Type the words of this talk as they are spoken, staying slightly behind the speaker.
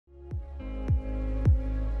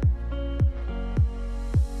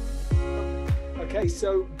Okay,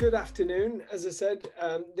 so good afternoon. As I said,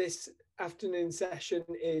 this afternoon session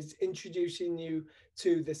is introducing you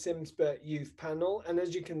to the CIMSPA Youth Panel. And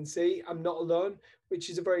as you can see, I'm not alone, which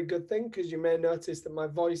is a very good thing because you may notice that my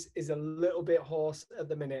voice is a little bit hoarse at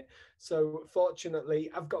the minute. So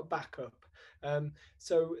fortunately, I've got backup.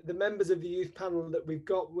 So the members of the youth panel that we've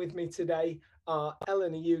got with me today are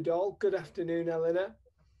Eleanor Udall. Good afternoon, Eleanor.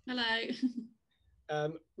 Hello.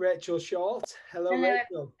 Rachel Short. Hello,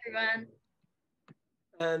 Rachel. Everyone.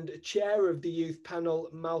 And chair of the youth panel,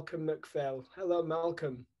 Malcolm McPhail. Hello,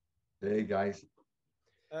 Malcolm. Hey, guys.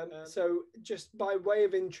 So just by way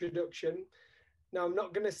of introduction, now I'm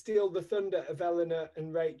not going to steal the thunder of Eleanor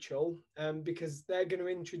and Rachel because they're going to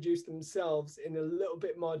introduce themselves in a little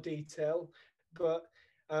bit more detail. But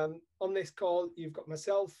on this call, you've got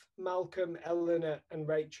myself, Malcolm, Eleanor and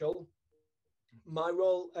Rachel. My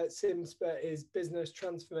role at CIMSPA is Business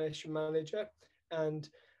Transformation Manager, and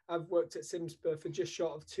I've worked at CIMSPA for just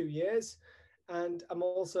short of 2 years. And I'm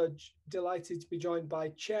also delighted to be joined by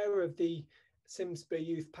Chair of the CIMSPA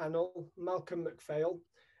Youth Panel, Malcolm McPhail.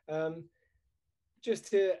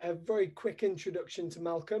 Just a very quick introduction to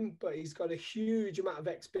Malcolm, but he's got a huge amount of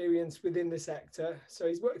experience within the sector. So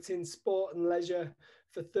he's worked in sport and leisure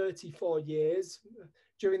for 34 years.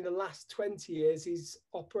 During the last 20 years, he's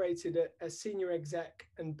operated at a senior exec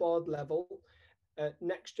and board level at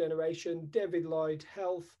Next Generation, David Lloyd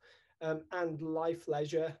Health and Life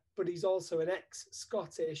Leisure, but he's also an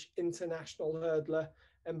ex-Scottish international hurdler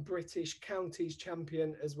and British counties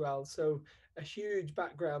champion as well. So a huge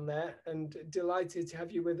background there, and delighted to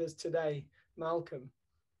have you with us today, Malcolm.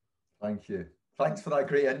 Thank you. Thanks for that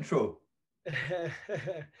great intro.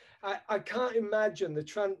 I can't imagine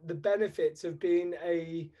the benefits of being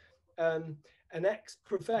an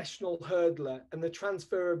ex-professional hurdler and the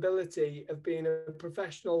transferability of being a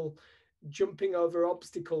professional jumping over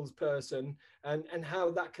obstacles person and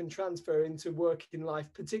how that can transfer into working life,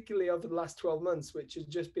 particularly over the last 12 months, which has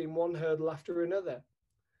just been one hurdle after another.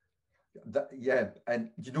 Yeah, and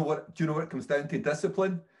do you know what it comes down to?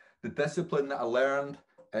 Discipline. The discipline that I learned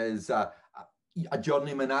is a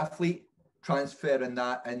journeyman athlete, transferring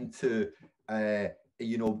that into the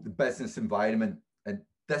business environment, and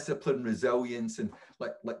discipline, resilience, and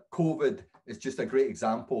like COVID is just a great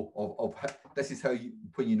example of how, this is how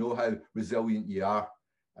when you know how resilient you are.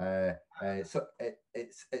 So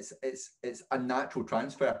it's a natural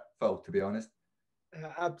transfer, Phil, to be honest.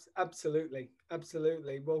 Absolutely.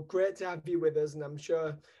 Well, great to have you with us, and I'm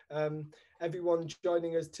sure everyone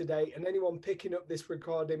joining us today and anyone picking up this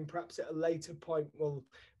recording perhaps at a later point will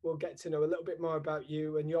get to know a little bit more about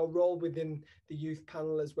you and your role within the youth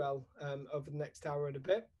panel as well over the next hour and a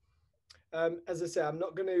bit. As I say, I'm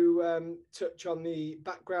not going to touch on the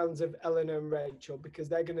backgrounds of Eleanor and Rachel because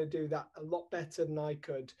they're going to do that a lot better than I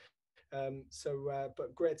could.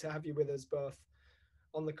 But great to have you with us both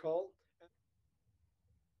on the call.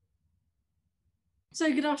 So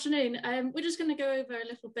good afternoon. We're just going to go over a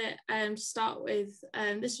little bit to start with.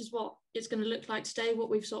 This is what it's going to look like today, what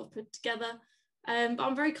we've sort of put together. But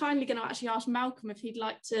I'm very kindly going to actually ask Malcolm if he'd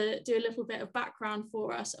like to do a little bit of background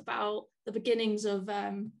for us about the beginnings of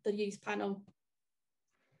the youth panel.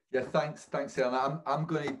 Yeah, thanks, Eleanor. I'm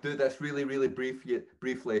going to do this really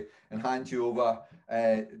briefly and hand you over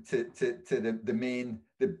to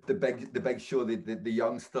the big show, the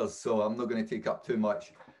youngsters. So I'm not going to take up too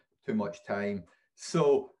much time.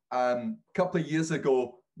 So a couple of years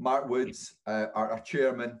ago, Mark Woods, our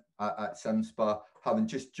chairman at CIMSPA, having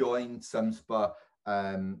just joined CIMSPA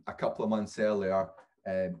a couple of months earlier,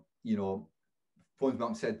 phoned me up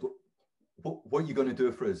and said, what are you going to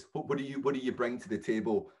do for us? What do you bring to the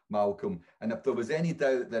table, Malcolm? And if there was any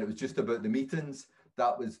doubt that it was just about the meetings,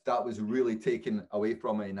 that was really taken away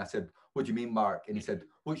from me. And I said, what do you mean, Mark? And he said,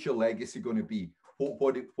 what's your legacy going to be?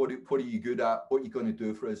 What are you good at? What are you going to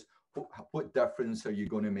do for us? What difference are you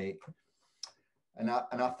going to make? And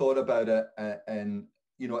I thought about it, and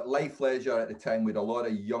at Life Leisure at the time, we had a lot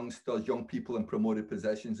of youngsters, young people in promoted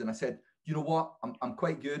positions, and I said, you know what, I'm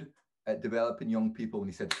quite good at developing young people. And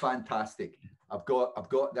he said, fantastic. I've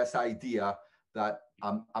got this idea that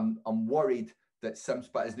I'm worried that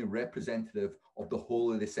CIMSPA isn't representative of the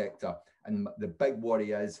whole of the sector, and the big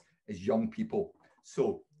worry is young people.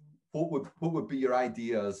 So what would be your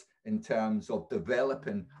ideas in terms of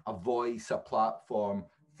developing a voice, a platform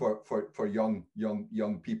for young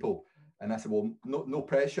people? And I said, well, no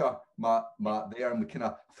pressure, Matt there. And we kind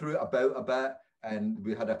of threw it about a bit, and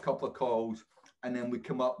we had a couple of calls, and then we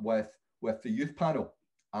come up with the youth panel,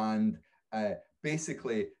 and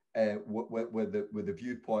basically with the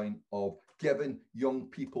viewpoint of giving young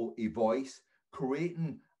people a voice,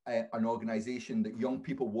 creating an organisation that young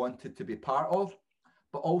people wanted to be part of,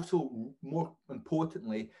 but also, more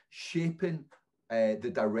importantly, shaping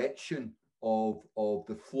the direction of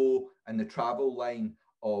the flow and the travel line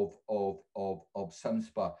of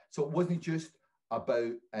CIMSPA. So it wasn't just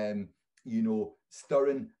about you know,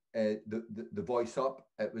 stirring the voice up.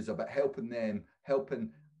 It was about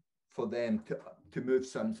helping for them to move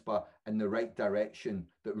CIMSPA in the right direction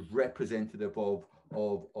that was representative of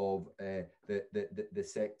the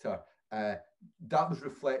sector. That was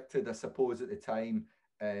reflected, I suppose, at the time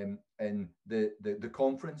in the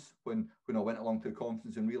conference, when I went along to the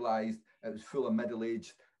conference and realised it was full of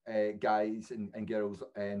middle-aged guys and girls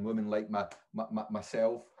and women like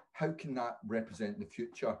myself. How can that represent the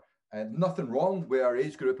future? Nothing wrong with our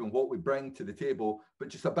age group and what we bring to the table, but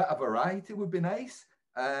just a bit of variety would be nice.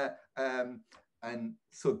 And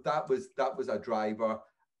so that was a driver,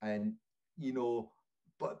 and you know,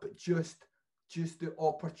 but just the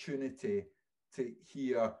opportunity to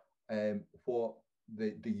hear what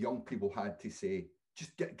the young people had to say,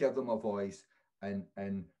 just give them a voice, and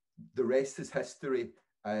the rest is history.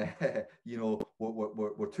 You know,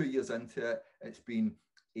 we're 2 years into it. It's been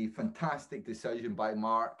a fantastic decision by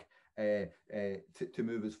Mark to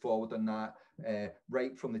move us forward on that,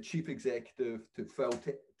 right from the chief executive to Phil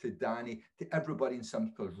to Danny to everybody in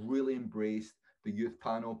CIMSPA has really embraced the youth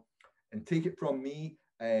panel. And take it from me,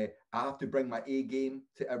 I have to bring my A game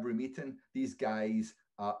to every meeting. These guys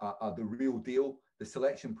are the real deal. The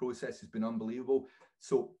selection process has been unbelievable.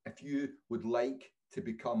 So if you would like to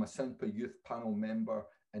become a CIMSPA Youth Panel member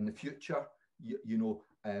in the future, you know,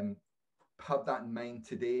 have that in mind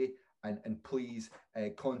today, and please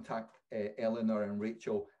contact Eleanor and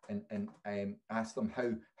Rachel and ask them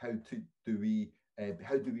how do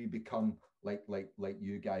we become like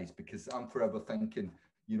you guys, because I'm forever thinking,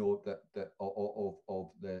 you know, that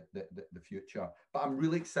of the future. But I'm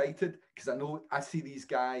really excited because I know I see these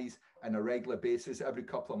guys on a regular basis every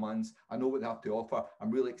couple of months. I know what they have to offer. I'm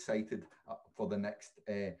really excited for the next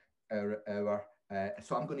hour.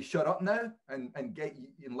 So I'm going to shut up now and get you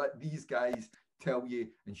and let these guys tell you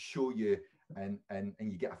and show you, and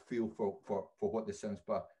you get a feel for what the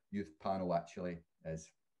CIMSPA Youth Panel actually is.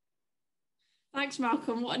 Thanks,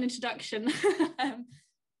 Malcolm. What an introduction.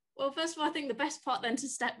 Well, first of all, I think the best part then to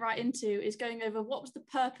step right into is going over what was the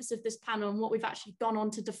purpose of this panel and what we've actually gone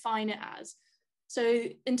on to define it as. So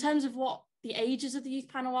in terms of what the ages of the youth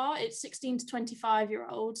panel are, it's 16 to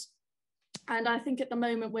 25-year-olds. And I think at the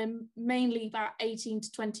moment we're mainly about 18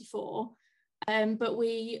 to 24. But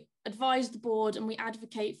we advise the board and we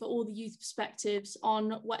advocate for all the youth perspectives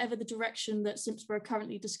on whatever the direction that CIMSPA are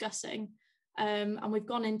currently discussing. And we've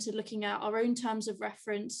gone into looking at our own terms of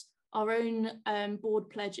reference, our own board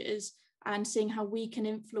pledges, and seeing how we can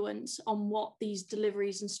influence on what these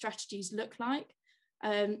deliveries and strategies look like.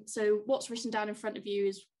 So what's written down in front of you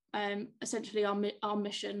is essentially our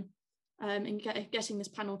mission in getting this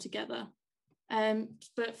panel together.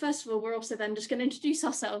 But first of all, we're also then just going to introduce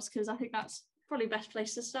ourselves, because I think that's probably the best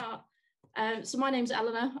place to start. So my name's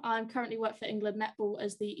Eleanor. I currently work for England Netball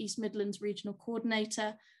as the East Midlands Regional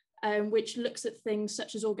Coordinator, which looks at things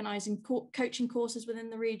such as organising coaching courses within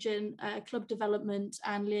the region, club development,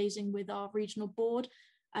 and liaising with our regional board,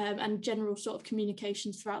 and general sort of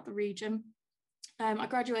communications throughout the region. I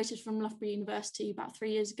graduated from Loughborough University about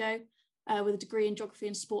 3 years ago with a degree in geography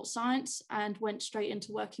and sports science, and went straight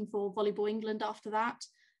into working for Volleyball England after that.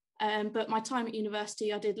 But my time at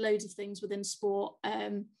university, I did loads of things within sport,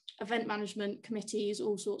 event management, committees,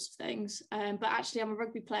 all sorts of things. But actually, I'm a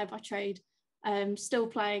rugby player by trade, still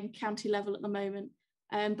playing county level at the moment.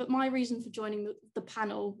 But my reason for joining the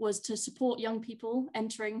panel was to support young people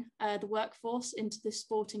entering the workforce into this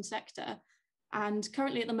sporting sector. And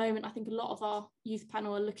currently at the moment, I think a lot of our youth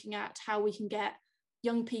panel are looking at how we can get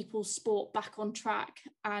young people's sport back on track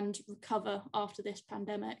and recover after this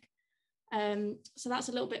pandemic. So that's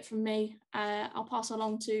a little bit from me. I'll pass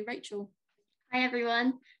along to Rachel. Hi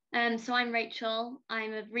everyone. So I'm Rachel.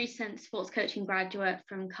 I'm a recent sports coaching graduate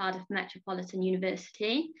from Cardiff Metropolitan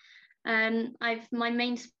University. My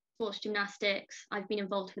main sport's gymnastics. I've been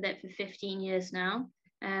involved with it for 15 years now.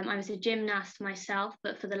 I was a gymnast myself,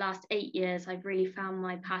 but for the last 8 years, I've really found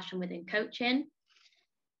my passion within coaching.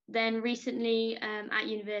 Then recently at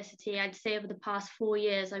university, I'd say over the past 4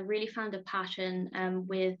 years, I really found a passion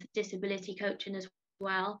with disability coaching as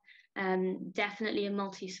well. Definitely in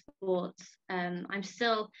multi-sports. I'm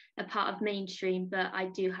still a part of mainstream, but I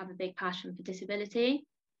do have a big passion for disability.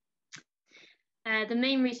 The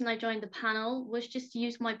main reason I joined the panel was just to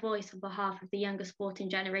use my voice on behalf of the younger sporting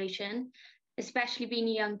generation. Especially being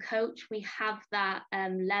a young coach, we have that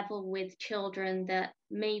level with children that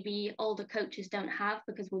maybe older coaches don't have,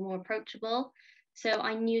 because we're more approachable. So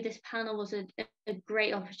I knew this panel was a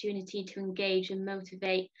great opportunity to engage and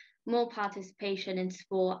motivate more participation in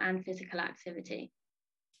sport and physical activity.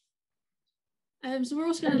 So we're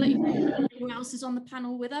also going to let you know who else is on the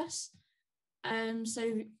panel with us.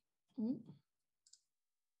 So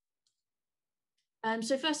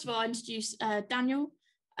first of all, I introduce Daniel.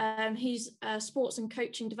 He's a sports and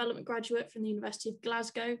coaching development graduate from the University of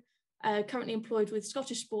Glasgow, currently employed with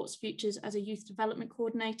Scottish Sports Futures as a youth development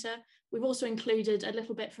coordinator. We've also included a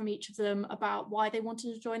little bit from each of them about why they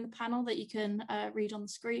wanted to join the panel that you can read on the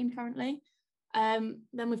screen currently.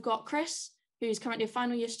 Then we've got Chris, who's currently a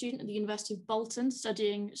final year student at the University of Bolton,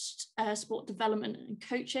 studying sport development and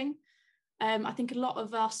coaching. I think a lot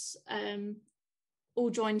of us all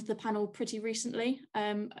joined the panel pretty recently.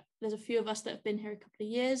 There's a few of us that have been here a couple of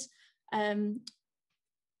years,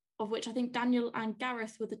 of which I think Daniel and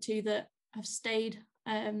Gareth were the two that have stayed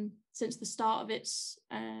since the start of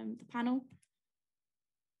the panel.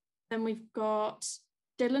 Then we've got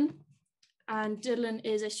Dylan, and Dylan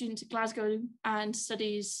is a student at Glasgow and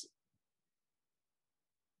studies,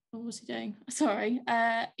 what was he doing? Sorry,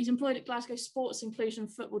 he's employed at Glasgow Sports Inclusion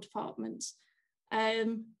Football Department.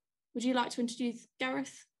 Would you like to introduce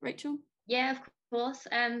Gareth, Rachel? Yeah, of course.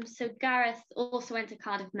 So Gareth also went to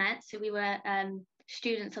Cardiff Met, so we were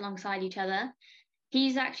students alongside each other.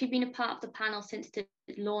 He's actually been a part of the panel since it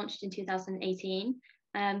launched in 2018.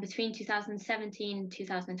 Between 2017 and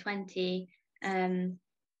 2020,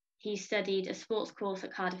 he studied a sports course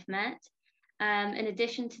at Cardiff Met. In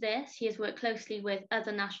addition to this, he has worked closely with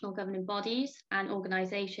other national governing bodies and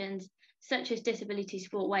organisations such as Disability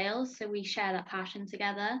Sport Wales, so we share that passion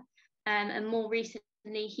together. And more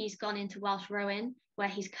recently, he's gone into Welsh rowing, where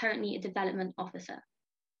he's currently a development officer.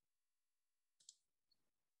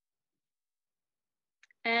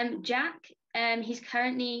 Jack, he's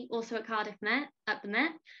currently also at Cardiff Met, at the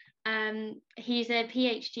Met. He's a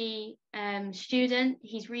PhD student.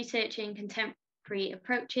 He's researching contemporary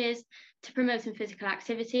approaches to promoting physical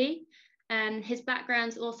activity. His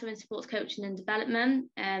background's also in sports coaching and development.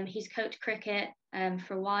 He's coached cricket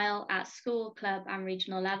for a while at school, club and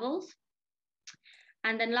regional levels.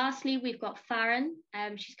 And then lastly, we've got Farron.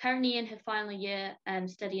 She's currently in her final year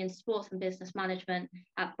studying sports and business management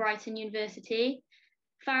at Brighton University.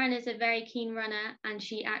 Farron is a very keen runner, and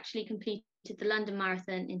she actually completed the London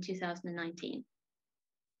Marathon in 2019.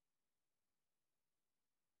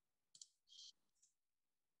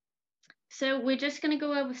 So we're just going to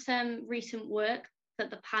go over some recent work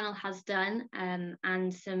that the panel has done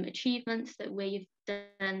and some achievements that we've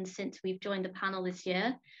done since we've joined the panel this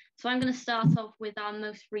year. So I'm going to start off with our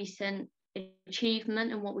most recent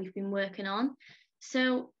achievement and what we've been working on.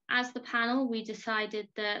 So as the panel, we decided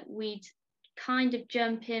that we'd kind of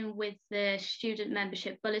jump in with the student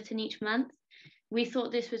membership bulletin each month. We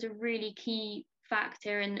thought this was a really key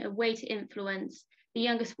factor and a way to influence the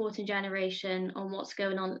younger sporting generation on what's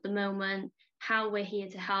going on at the moment, how we're here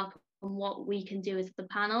to help, and what we can do as the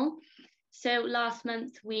panel. So last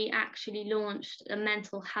month, we actually launched a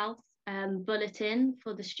mental health bulletin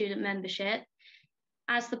for the student membership.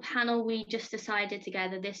 As the panel, we just decided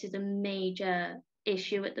together this is a major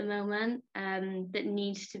issue at the moment that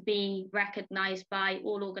needs to be recognised by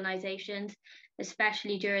all organisations,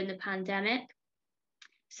 especially during the pandemic.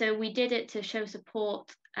 So we did it to show support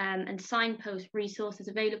and signpost resources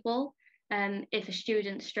available. If a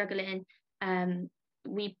student's struggling,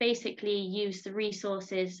 we basically use the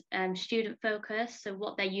resources student focus, so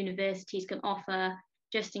what their universities can offer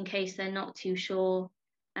just in case they're not too sure.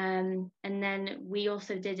 And then we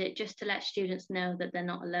also did it just to let students know that they're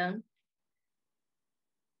not alone.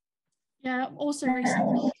 Yeah, also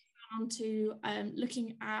recently on to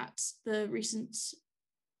looking at the recent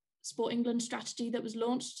Sport England strategy that was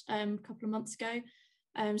launched a couple of months ago.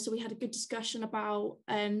 So we had a good discussion about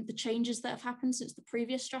the changes that have happened since the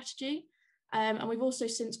previous strategy. And we've also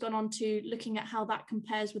since gone on to looking at how that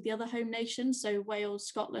compares with the other home nations, so Wales,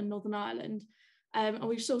 Scotland, Northern Ireland. And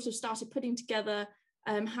we've sort of started putting together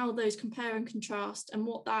how those compare and contrast and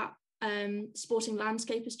what that sporting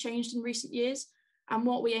landscape has changed in recent years. And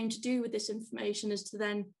what we aim to do with this information is to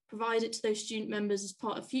then provide it to those student members as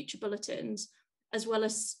part of future bulletins, as well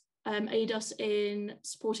as aid us in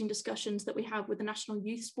supporting discussions that we have with the National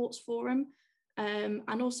Youth Sports Forum.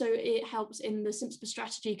 And also it helps in the CIMSPA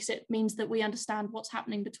strategy because it means that we understand what's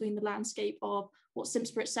happening between the landscape of what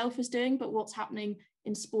CIMSPA itself is doing, but what's happening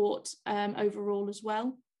in sport overall as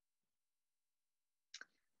well.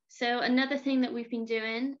 So another thing that we've been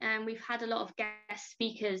doing, we've had a lot of guest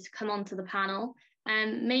speakers come onto the panel,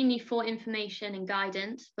 mainly for information and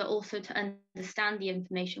guidance, but also to understand the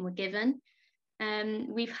information we're given.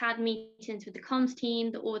 We've had meetings with the comms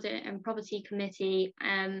team, the audit and property committee,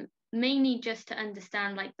 mainly just to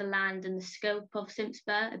understand like the land and the scope of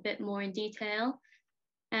CIMSPA a bit more in detail.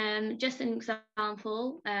 Just an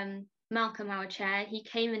example, Malcolm, our chair, he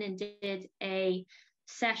came in and did a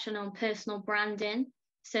session on personal branding.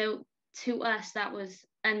 So to us, that was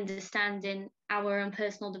understanding our own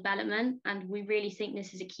personal development. And we really think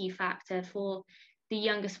this is a key factor for the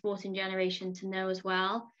younger sporting generation to know as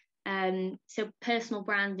well. So personal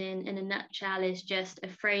branding in a nutshell is just a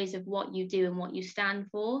phrase of what you do and what you stand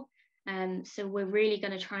for. So we're really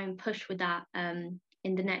going to try and push with that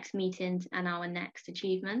in the next meetings and our next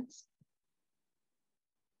achievements.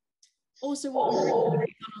 Also, what we're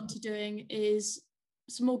really gone on to doing is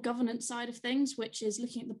some more governance side of things, which is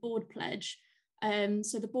looking at the board pledge.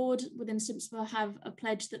 So the board within CIMSPA have a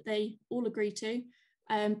pledge that they all agree to,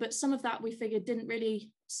 but some of that we figured didn't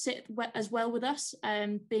really sit as well with us,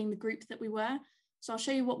 being the group that we were. So I'll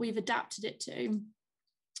show you what we've adapted it to.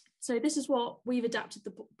 So this is what we've adapted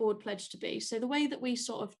the board pledge to be. So the way that we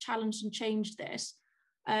sort of challenged and changed this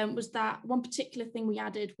was that one particular thing we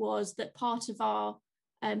added was that part of our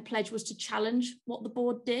pledge was to challenge what the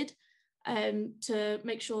board did, to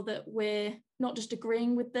make sure that we're not just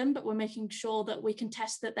agreeing with them, but we're making sure that we can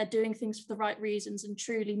test that they're doing things for the right reasons and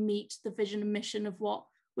truly meet the vision and mission of what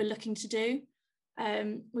we're looking to do.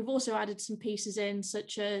 We've also added some pieces in,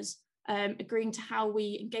 such as agreeing to how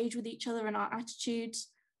we engage with each other and our attitudes,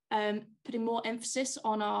 putting more emphasis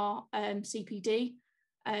on our CPD,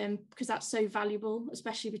 because that's so valuable,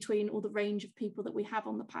 especially between all the range of people that we have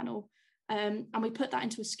on the panel. And we put that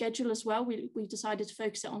into a schedule as well. We decided to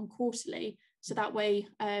focus it on quarterly, so that way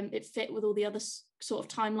it fit with all the other sort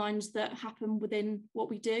of timelines that happen within what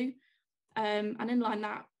we do. And in line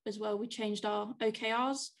that as well, we changed our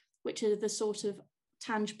OKRs, which are the sort of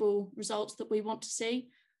tangible results that we want to see,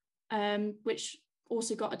 which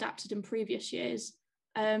also got adapted in previous years.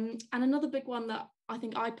 And another big one that I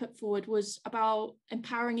think I put forward was about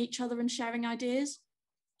empowering each other and sharing ideas.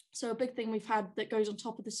 So a big thing we've had that goes on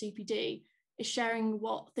top of the CPD is sharing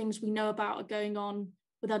what things we know about are going on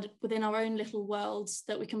within our own little worlds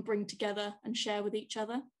that we can bring together and share with each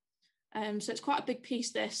other. So it's quite a big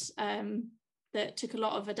piece, this, that took a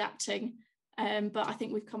lot of adapting, but I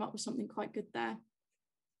think we've come up with something quite good there.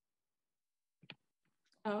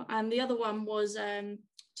 Oh, and the other one was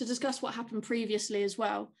to discuss what happened previously as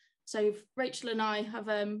well. So Rachel and I have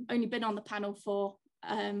only been on the panel for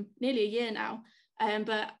nearly a year now,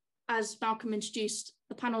 but as Malcolm introduced,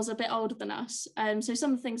 the panel's a bit older than us. So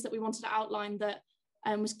some of the things that we wanted to outline that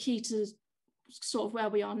was key to sort of where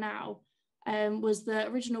we are now was the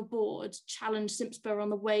original board challenged CIMSPA on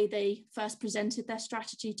the way they first presented their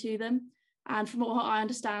strategy to them. And from what I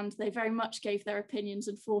understand, they very much gave their opinions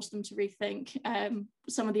and forced them to rethink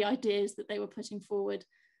some of the ideas that they were putting forward.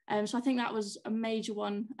 So I think that was a major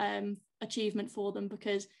achievement for them,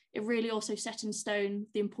 because it really also set in stone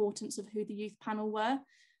the importance of who the youth panel were.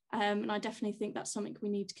 And I definitely think that's something we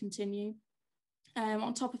need to continue.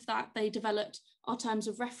 On top of that, they developed our terms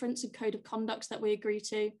of reference and code of conduct that we agree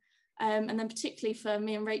to. And then particularly for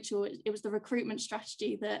me and Rachel, it was the recruitment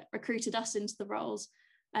strategy that recruited us into the roles,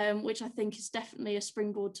 which I think is definitely a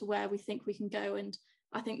springboard to where we think we can go. And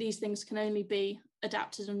I think these things can only be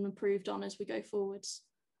adapted and improved on as we go forwards.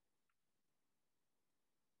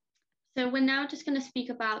 So we're now just going to speak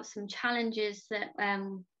about some challenges that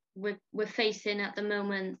we're facing at the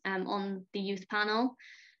moment on the youth panel.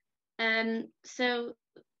 So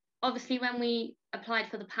obviously when we applied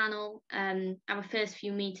for the panel, our first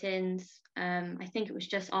few meetings, I think it was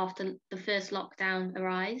just after the first lockdown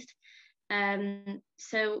arose.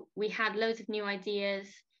 So we had loads of new ideas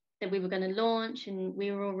that we were going to launch, and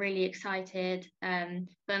we were all really excited.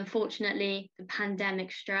 But unfortunately, the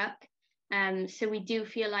pandemic struck. So we do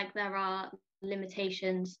feel like there are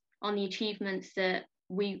limitations on the achievements that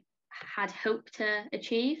we had hoped to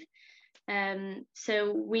achieve.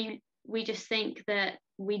 So we just think that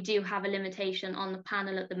we do have a limitation on the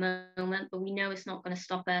panel at the moment, but we know it's not going to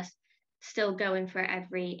stop us still going for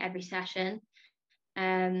every session.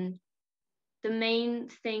 The main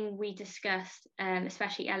thing we discussed,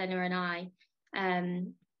 especially Eleanor and I,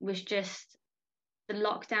 was just the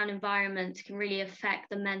lockdown environment can really affect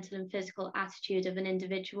the mental and physical attitude of an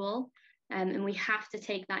individual. And we have to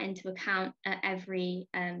take that into account at every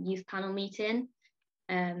youth panel meeting.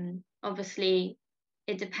 Obviously,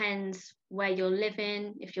 it depends where you're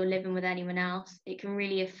living. If you're living with anyone else, it can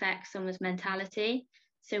really affect someone's mentality.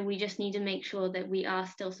 So we just need to make sure that we are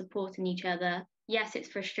still supporting each other. Yes, it's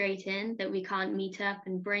frustrating that we can't meet up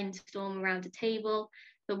and brainstorm around a table,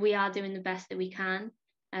 but we are doing the best that we can.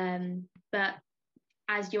 But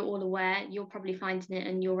as you're all aware, you're probably finding it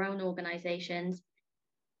in your own organisations,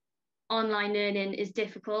 online learning is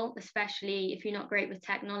difficult, especially if you're not great with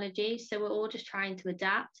technology. So we're all just trying to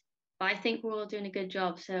adapt. But I think we're all doing a good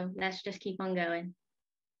job. So let's just keep on going.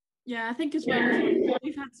 Yeah, I think as well,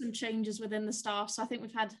 we've had some changes within the staff. So I think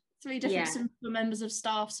we've had 3 different CIMSPA members of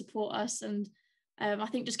staff support us. And I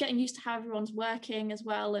think just getting used to how everyone's working as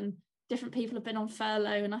well. And different people have been on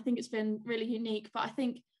furlough. And I think it's been really unique. But I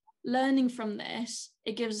think learning from this,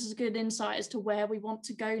 it gives us a good insight as to where we want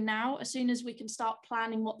to go now. As soon as we can start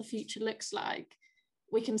planning what the future looks like,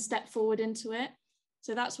 we can step forward into it.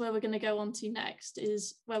 So that's where we're going to go on to next,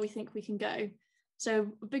 is where we think we can go. So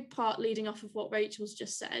a big part leading off of what Rachel's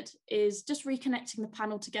just said is just reconnecting the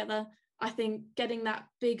panel together. I think getting that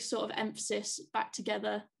big sort of emphasis back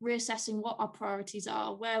together, reassessing what our priorities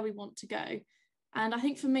are, where we want to go. And I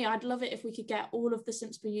think for me, I'd love it if we could get all of the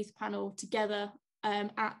CIMSPA Youth Panel together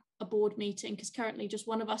at a board meeting, because currently just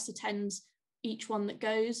one of us attends each one that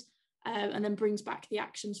goes and then brings back the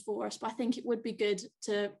actions for us. But I think it would be good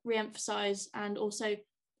to re-emphasise and also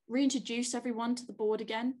reintroduce everyone to the board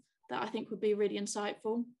again. That I think would be really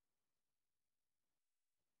insightful.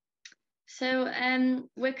 So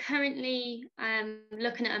we're currently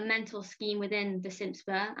looking at a mentor scheme within the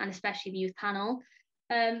CIMSPA and especially the Youth Panel.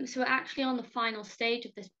 So we're actually on the final stage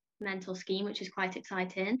of this mentor scheme, which is quite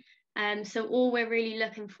exciting. So all we're really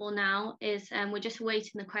looking for now is we're just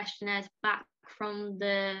waiting the questionnaires back from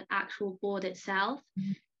the actual board itself.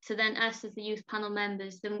 So then us as the Youth Panel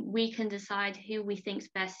members, then we can decide who we think is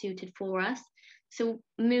best suited for us. So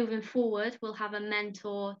moving forward, we'll have a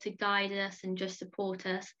mentor to guide us and just support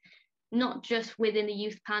us, not just within the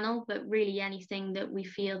Youth Panel, but really anything that we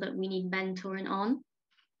feel that we need mentoring on.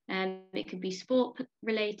 It could be sport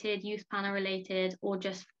related, Youth Panel related, or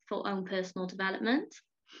just for own personal development.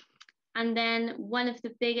 And then one of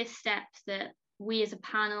the biggest steps that we as a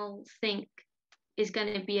panel think is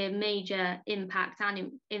going to be a major impact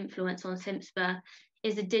and influence on CIMSPA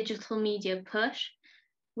is a digital media push.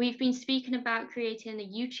 We've been speaking about creating a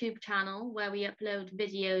YouTube channel where we upload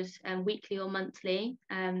videos weekly or monthly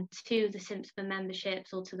to the CIMSPA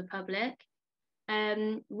memberships or to the public.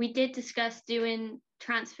 We did discuss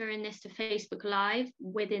transferring this to Facebook Live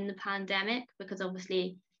within the pandemic, because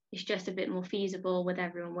obviously it's just a bit more feasible with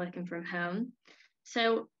everyone working from home.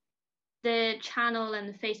 So the channel and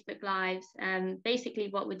the Facebook Lives, basically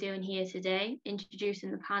what we're doing here today, introducing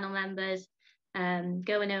the panel members,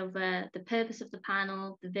 going over the purpose of the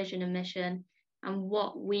panel, the vision and mission, and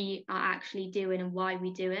what we are actually doing and why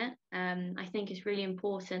we do it. I think it's really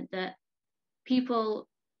important that people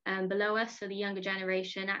below us, so the younger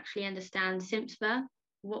generation, actually understand CIMSPA,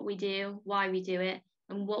 what we do, why we do it,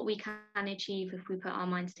 and what we can achieve if we put our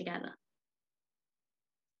minds together.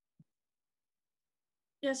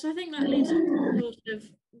 Yeah, so I think that leads on to sort of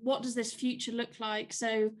what does this future look like?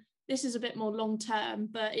 So this is a bit more long term,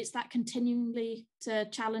 but it's that continually to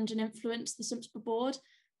challenge and influence the CIMSPA board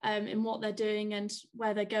in what they're doing and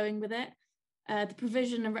where they're going with it. The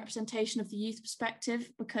provision and representation of the youth perspective,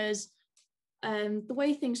 because the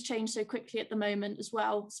way things change so quickly at the moment as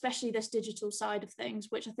well, especially this digital side of things,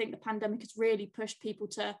 which I think the pandemic has really pushed people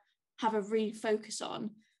to have a refocus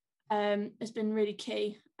on, has been really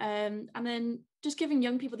key. And then just giving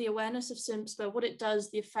young people the awareness of CIMSPA, what it does,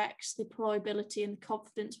 the effects, the employability and the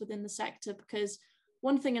confidence within the sector, because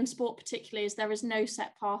one thing in sport particularly is there is no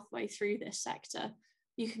set pathway through this sector.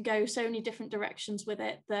 You can go so many different directions with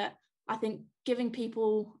it that I think giving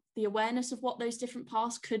people the awareness of what those different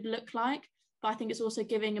paths could look like, but I think it's also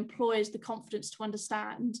giving employers the confidence to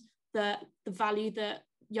understand the value that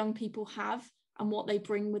young people have and what they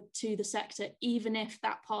bring to the sector, even if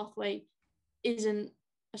that pathway isn't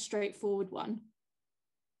a straightforward one.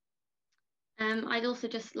 I'd also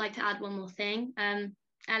just like to add one more thing.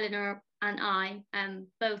 Eleanor and I,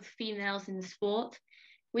 both females in the sport,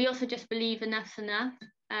 we also just believe enough's enough,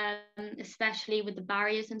 especially with the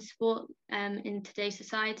barriers in sport in today's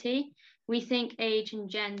society. We think age and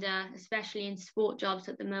gender, especially in sport jobs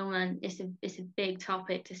at the moment, is a big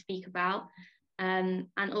topic to speak about, and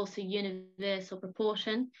also universal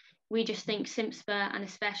proportion. We just think CIMSPA, and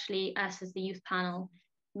especially us as the youth panel,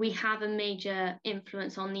 we have a major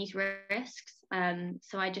influence on these risks.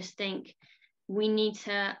 So I just think we need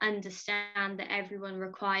to understand that everyone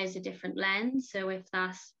requires a different lens. So if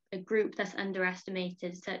that's a group that's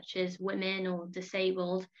underestimated, such as women or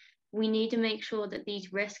disabled, we need to make sure that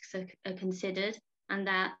these risks are considered, and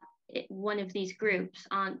that one of these groups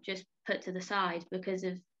aren't just put to the side because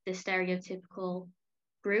of the stereotypical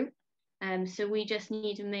group. So we just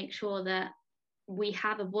need to make sure that we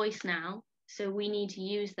have a voice now. So we need to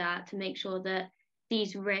use that to make sure that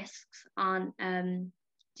these risks aren't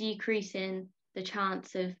decreasing the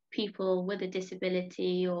chance of people with a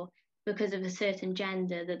disability or because of a certain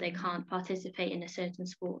gender that they can't participate in a certain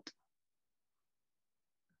sport.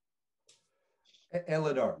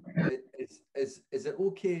 Eleanor, is it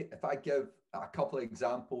okay if I give a couple of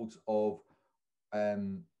examples of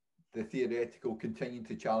the theoretical continuing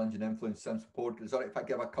to challenge and influence CIMSPA Board? Is it all right if I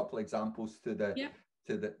give a couple of examples to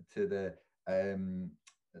the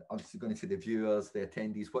I'm just going to say the viewers, the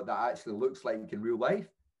attendees, what that actually looks like in real life?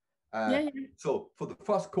 So for the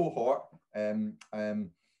first cohort, and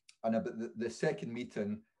about the second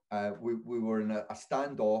meeting, we were in a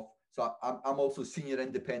standoff. So I'm also senior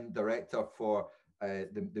independent director for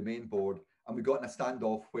the main board, and we got in a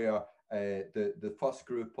standoff where the first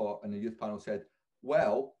group in the youth panel said,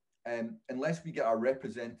 well, unless we get our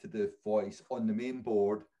representative voice on the main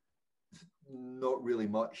board, not really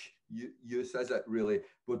much use, is it really?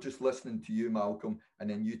 We're just listening to you, Malcolm, and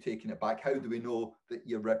then you taking it back. How do we know that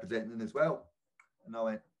you're representing as well? And I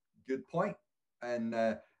went, good point. And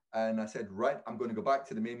I said, right, I'm going to go back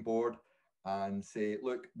to the main board and say,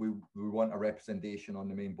 look, we want a representation on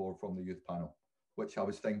the main board from the youth panel, which I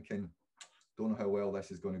was thinking, don't know how well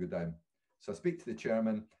this is going to go down. So I speak to the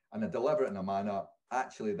chairman and I deliver it in a manner,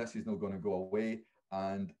 actually, this is not going to go away,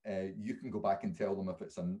 and you can go back and tell them if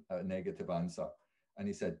it's a negative answer. And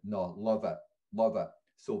he said, no, love it, love it.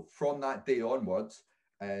 So from that day onwards,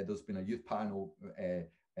 there's been a youth panel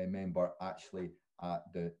member actually at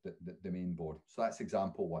the main board. So that's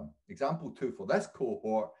example one. Example two for this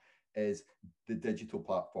cohort is the digital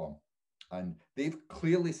platform. And they've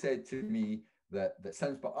clearly said to me that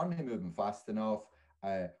CIMSPA aren't moving fast enough.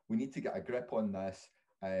 We need to get a grip on this.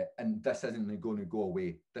 And this isn't going to go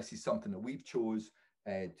away. This is something that we've chose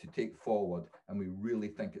to take forward, and we really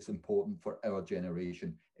think it's important for our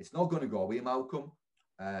generation. It's not going to go away, Malcolm.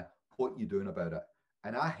 What are you doing about it?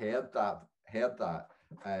 And I heard that.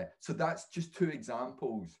 So that's just two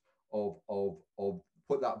examples of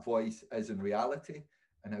what that voice is in reality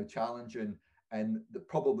and how challenging. And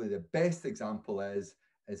probably the best example is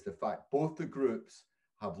the fact both the groups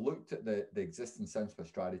have looked at the existing CIMSPA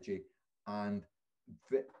strategy, and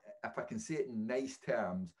if I can say it in nice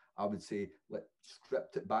terms, I would say, let's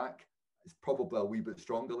stripped it back. It's probably a wee bit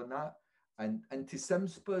stronger than that. And to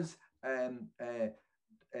CIMSPA's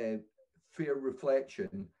fair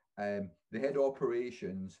reflection, the head of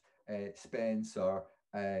operations, Spencer,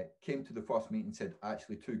 came to the first meeting and said,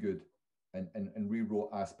 actually too good, and rewrote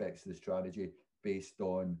aspects of the strategy based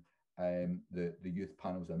on the youth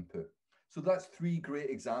panel's input. So that's three great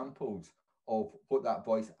examples of what that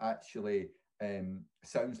voice actually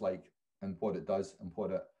sounds like and what it does and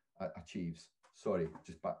what it achieves. Sorry,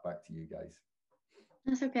 just back to you guys.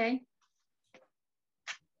 That's okay.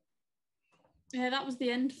 Yeah, that was the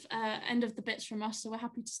end of the bits from us. So we're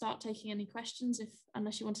happy to start taking any questions,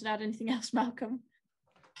 unless you wanted to add anything else, Malcolm.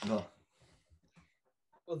 No.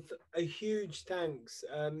 Well, a huge thanks.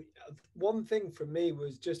 One thing for me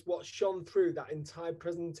was just what shone through that entire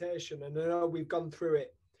presentation, and I know we've gone through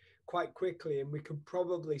it quite quickly, and we could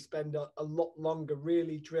probably spend a lot longer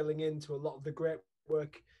really drilling into a lot of the great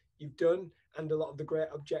work you've done and a lot of the great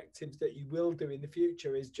objectives that you will do in the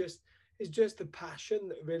future. Is just the passion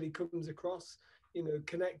that really comes across, you know,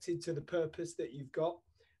 connected to the purpose that you've got.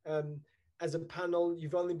 As a panel,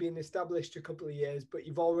 you've only been established a couple of years, but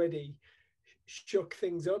you've already shook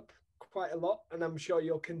things up quite a lot, and I'm sure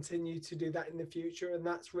you'll continue to do that in the future. And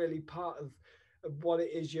that's really part of what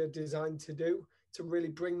it is you're designed to do, to really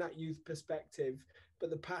bring that youth perspective.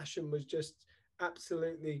 But the passion was just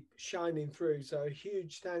absolutely shining through. So a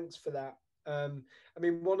huge thanks for that. I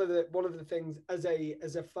mean, one of the things as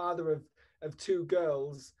a father of two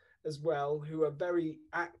girls as well, who are very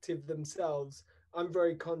active themselves, I'm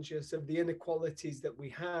very conscious of the inequalities that we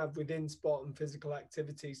have within sport and physical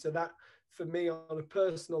activity. So that, for me, on a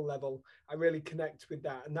personal level, I really connect with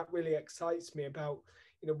that, and that really excites me about,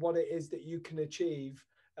 you know, what it is that you can achieve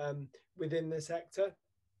within the sector.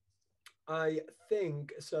 I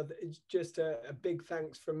think so. It's just a big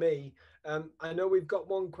thanks from me. I know we've got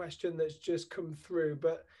one question that's just come through,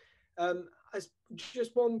 but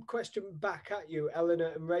just one question back at you,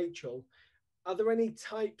 Eleanor and Rachel. Are there any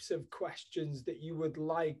types of questions that you would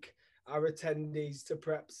like our attendees to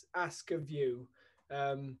perhaps ask of you?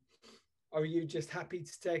 Or are you just happy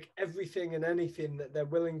to take everything and anything that they're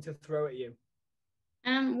willing to throw at you?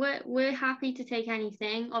 We're happy to take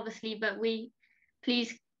anything, obviously, but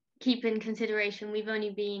please keep in consideration we've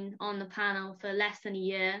only been on the panel for less than a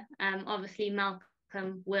year. Obviously,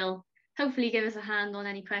 Malcolm will hopefully give us a hand on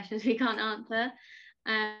any questions we can't answer.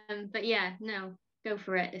 But yeah, no, go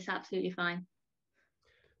for it. It's absolutely fine.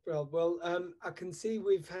 Well, I can see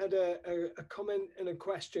we've had a comment and a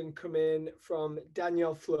question come in from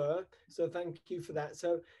Danielle Fleur. So thank you for that.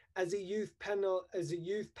 So as a youth panel at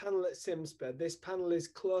CIMSPA, this panel is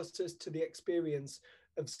closest to the experience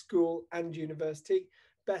of school and university,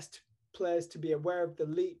 best placed to be aware of the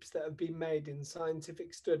leaps that have been made in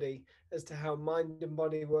scientific study as to how mind and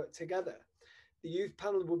body work together. The youth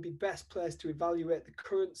panel would be best placed to evaluate the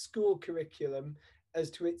current school curriculum as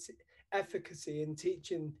to its efficacy in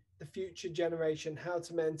teaching the future generation how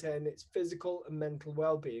to maintain its physical and mental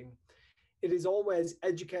well-being. It is always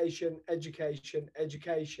education, education,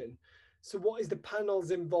 education. So what is the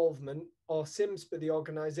panel's involvement, or CIMSPA, the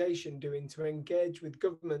organisation, doing to engage with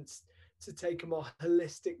governments to take a more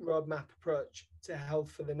holistic roadmap approach to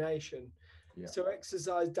health for the nation? Yeah. So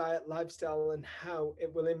exercise, diet, lifestyle, and how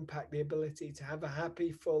it will impact the ability to have a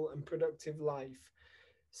happy, full and productive life.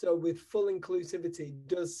 So with full inclusivity,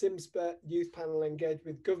 does CIMSPA Youth Panel engage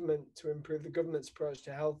with government to improve the government's approach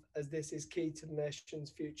to health, as this is key to the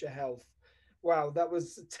nation's future health? Wow, that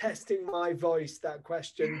was testing my voice, that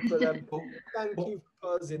question, but thank you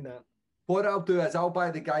for posing that. What I'll do is I'll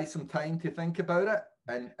buy the guys some time to think about it,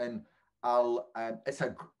 and I'll,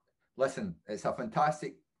 listen, it's a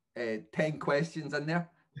fantastic 10 questions in there.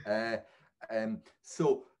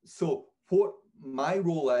 So what my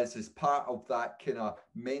role is part of that kind of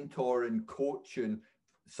mentoring, coaching,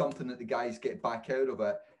 something that the guys get back out of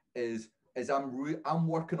it is I'm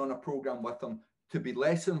working on a program with them to be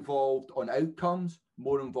less involved on outcomes,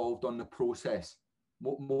 more involved on the process,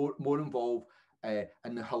 more involved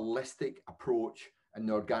in the holistic approach and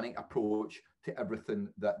the organic approach to everything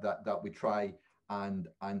that we try and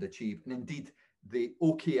achieve. And indeed, the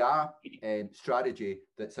OKR strategy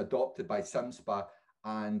that's adopted by CIMSPA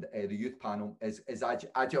and the youth panel is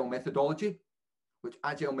agile methodology, which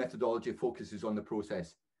agile methodology focuses on the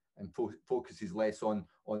process and focuses less on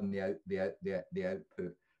the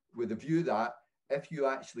output, with a view that if you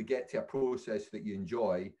actually get to a process that you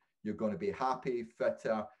enjoy, you're going to be happy,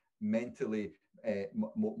 fitter, mentally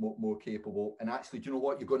more capable, and actually, do you know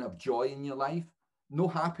what? You're going to have joy in your life. No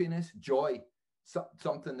happiness, joy,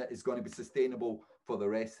 something that is going to be sustainable for the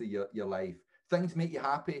rest of your life. Things make you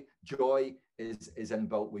happy, joy is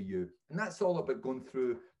inbuilt with you. And that's all about going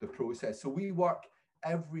through the process. So we work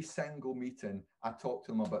every single meeting. I talk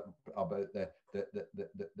to them about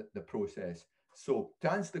the process. So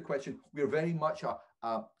to answer the question, we're very much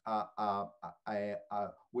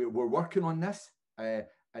we're working on this,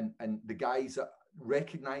 and the guys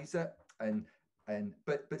recognize it,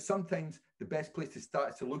 but sometimes the best place to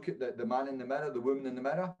start is to look at the man in the mirror, the woman in the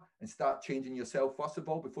mirror, and start changing yourself first of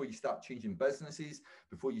all, before you start changing businesses,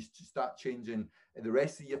 before you start changing the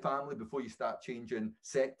rest of your family, before you start changing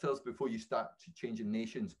sectors, before you start changing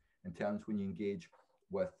nations, in terms when you engage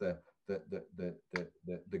with the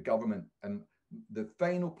government. And the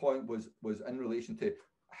final point was in relation to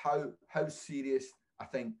how serious, I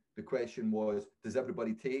think the question was, does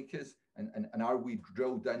everybody take us, and are we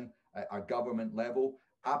drilled in at our government level?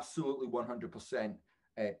 Absolutely 100%,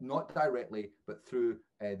 not directly, but through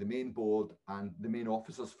the main board and the main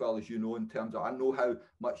officers, Phil, as you know, in terms of, I know how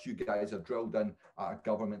much you guys are drilled in at a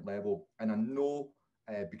government level. And I know,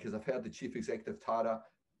 because I've heard the Chief Executive, Tara,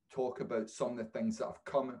 talk about some of the things that have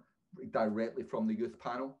come directly from the youth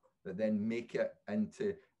panel that then make it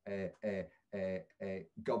into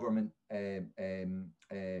government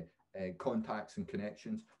contacts and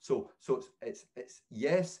connections. So it's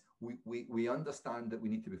yes, we understand that we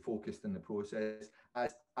need to be focused in the process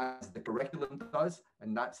as the curriculum does,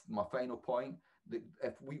 and that's my final point. That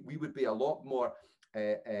if we would be a lot more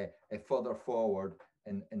further forward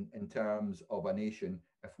in terms of a nation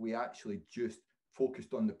if we actually just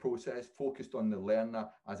focused on the process, focused on the learner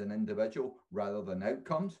as an individual rather than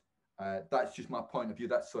outcomes. That's just my point of view.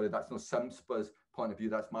 That's not CIMSPA's point of view.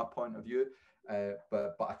 That's my point of view.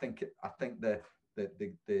 But I think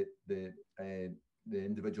the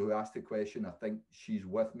individual who asked the question, I think she's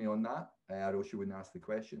with me on that. I know she wouldn't ask the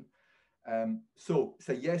question. So it's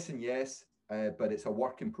a yes and yes, but it's a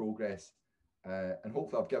work in progress. And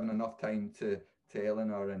hopefully I've given enough time to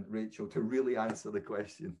Eleanor and Rachel to really answer the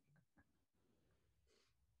question.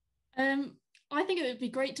 I think it would be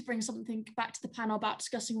great to bring something back to the panel about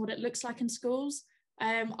discussing what it looks like in schools.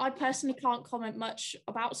 I personally can't comment much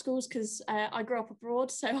about schools because I grew up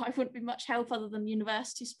abroad, so I wouldn't be much help other than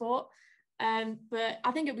university sport. But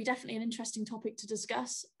I think it would be definitely an interesting topic to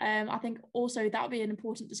discuss. I think also that would be an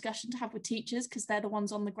important discussion to have with teachers because they're the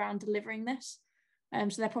ones on the ground delivering this.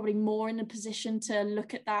 So they're probably more in a position to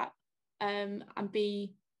look at that and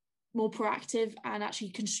be more proactive and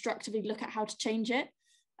actually constructively look at how to change it.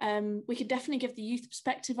 We could definitely give the youth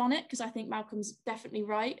perspective on it, because I think Malcolm's definitely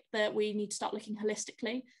right that we need to start looking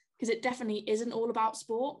holistically, because it definitely isn't all about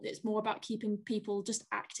sport. It's more about keeping people just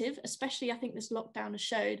active, especially I think this lockdown has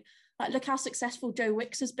showed. Like, look how successful Joe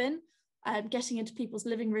Wicks has been, getting into people's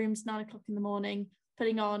living rooms 9 o'clock in the morning,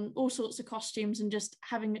 putting on all sorts of costumes and just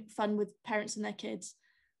having fun with parents and their kids.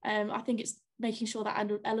 I think it's making sure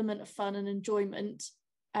that element of fun and enjoyment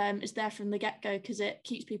is there from the get-go, because it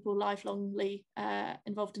keeps people lifelongly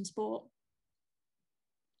involved in sport.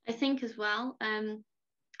 I think as well,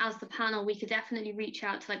 as the panel, we could definitely reach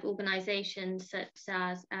out to like organisations such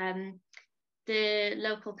as the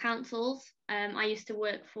local councils. I used to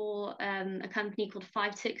work for a company called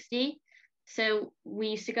 560. So we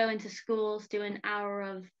used to go into schools, do an hour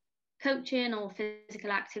of coaching or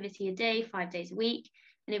physical activity a day, 5 days a week.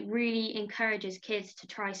 And it really encourages kids to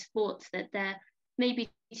try sports that they're maybe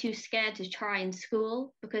too scared to try in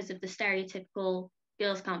school because of the stereotypical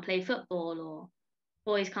girls can't play football or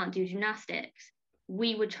boys can't do gymnastics.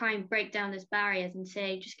 We would try and break down those barriers and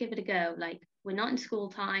say, just give it a go. Like, we're not in school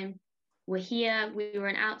time, we're here, we were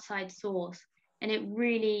an outside source. And it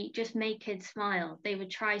really just made kids smile. They would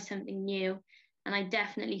try something new. And I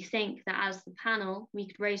definitely think that as the panel, we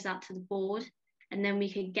could raise that to the board, and then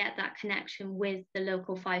we could get that connection with the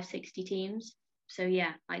local 560 teams. So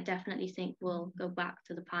yeah, I definitely think we'll go back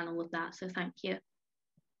to the panel with that. So thank you.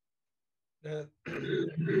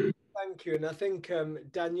 Thank you. And I think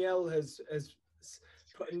Danielle has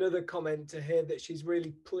put another comment to here that she's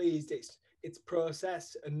really pleased it's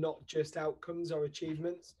process and not just outcomes or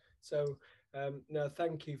achievements. So no,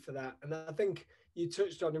 thank you for that. And I think you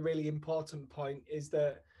touched on a really important point, is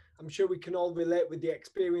that I'm sure we can all relate with the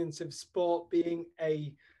experience of sport being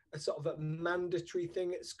a sort of a mandatory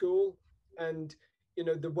thing at school. And, you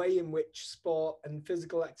know, the way in which sport and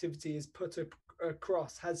physical activity is put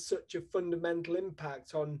across has such a fundamental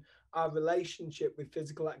impact on our relationship with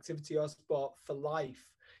physical activity or sport for life.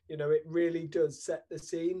 You know, it really does set the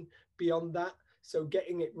scene beyond that. So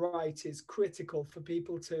getting it right is critical for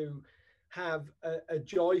people to have a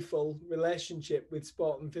joyful relationship with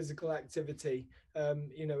sport and physical activity.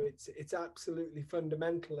 You know, it's absolutely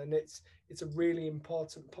fundamental, and it's a really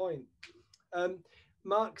important point.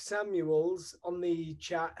 Mark Samuels on the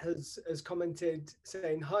chat has commented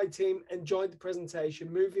saying, "Hi team, enjoyed the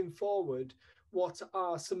presentation. Moving forward, what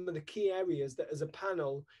are some of the key areas that as a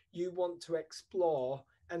panel you want to explore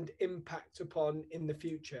and impact upon in the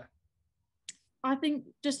future?" I think,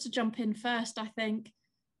 just to jump in first, I think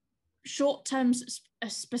short terms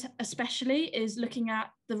especially is looking at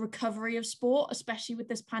the recovery of sport, especially with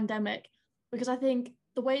this pandemic, because I think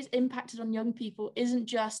the way it's impacted on young people isn't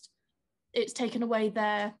just it's taken away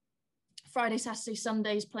their Friday, Saturday,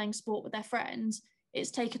 Sundays playing sport with their friends. It's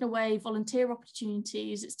taken away volunteer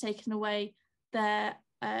opportunities. It's taken away their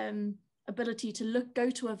ability to go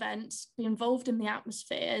to events, be involved in the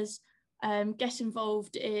atmospheres, get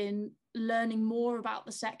involved in learning more about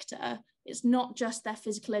the sector. It's not just their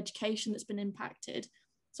physical education that's been impacted.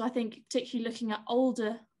 So I think particularly looking at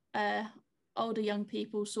older young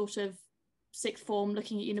people, sort of sixth form,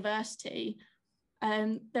 looking at university,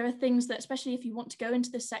 there are things that, especially if you want to go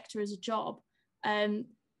into this sector as a job,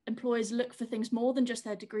 employers look for things more than just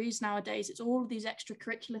their degrees nowadays. It's all of these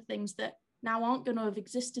extracurricular things that now aren't going to have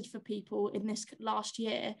existed for people in this last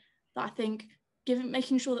year, that I think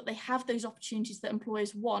making sure that they have those opportunities that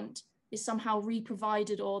employers want is somehow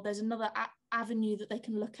re-provided, or there's another avenue that they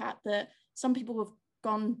can look at. That some people have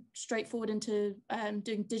gone straight forward into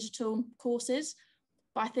doing digital courses.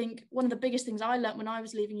 But I think one of the biggest things I learned when I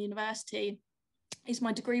was leaving university is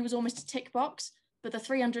my degree was almost a tick box, but the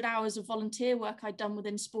 300 hours of volunteer work I'd done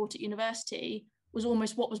within sport at university was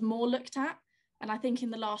almost what was more looked at. And I think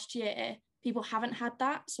in the last year, people haven't had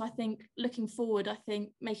that. So I think looking forward, I think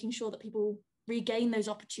making sure that people regain those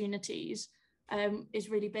opportunities is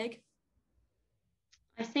really big.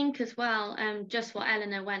 I think as well, just what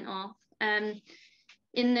Eleanor went off,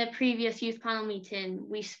 in the previous youth panel meeting,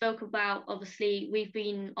 we spoke about, obviously, we've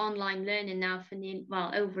been online learning now for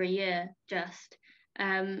over a year just.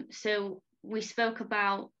 So we spoke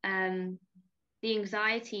about the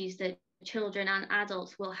anxieties that children and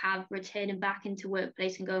adults will have returning back into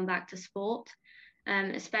workplace and going back to sport.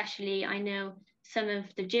 Especially, I know some of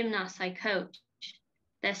the gymnasts I coach,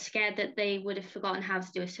 they're scared that they would have forgotten how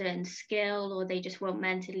to do a certain skill, or they just won't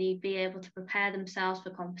mentally be able to prepare themselves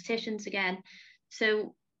for competitions again.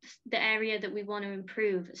 So the area that we want to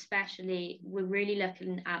improve, especially, we're really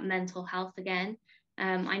looking at mental health again.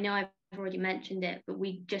 I know I've already mentioned it, but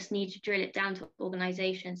we just need to drill it down to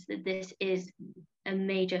organisations that this is a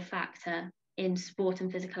major factor in sport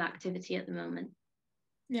and physical activity at the moment.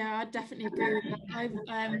 Yeah, I definitely agree with that.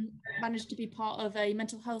 I've managed to be part of a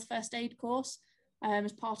mental health first aid course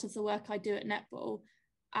as part of the work I do at netball.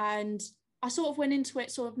 And I sort of went into it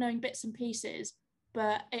sort of knowing bits and pieces,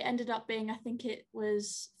 but it ended up being, I think it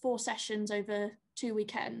was 4 sessions over 2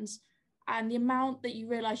 weekends. And the amount that you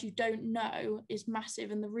realise you don't know is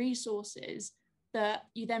massive. And the resources that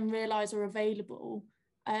you then realise are available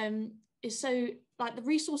is so, like, the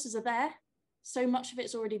resources are there. So much of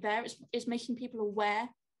it's already there. It's making people aware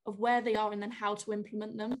of where they are and then how to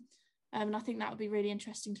implement them. And I think that would be really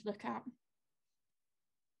interesting to look at.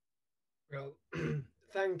 Well,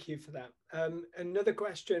 thank you for that. Another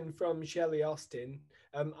question from Shelley Austin.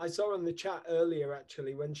 I saw on the chat earlier,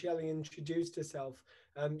 actually, when Shelley introduced herself,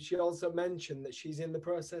 she also mentioned that she's in the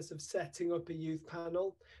process of setting up a youth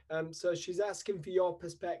panel. So she's asking for your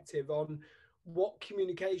perspective on what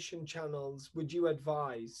communication channels would you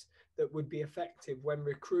advise that would be effective when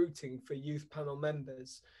recruiting for youth panel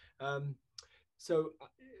members. So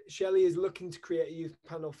Shelley is looking to create a youth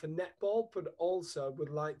panel for netball, but also would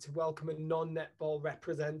like to welcome a non-netball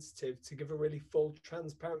representative to give a really full,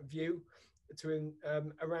 transparent view to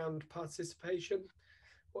around participation.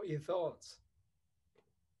 What are your thoughts?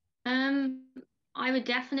 I would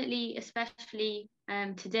definitely, especially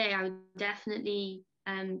today, I would definitely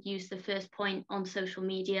use the first point on social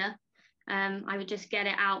media. I would just get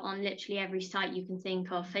it out on literally every site you can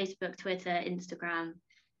think of: Facebook, Twitter, Instagram.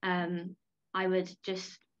 I would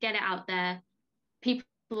just get it out there. People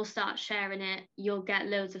will start sharing it. You'll get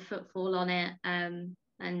loads of footfall on it.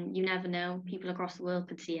 And you never know, people across the world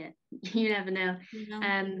could see it. You never know.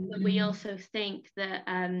 But we also think that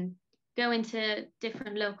go into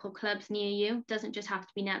different local clubs near you. Doesn't just have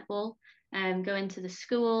to be netball. Go into the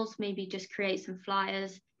schools, maybe just create some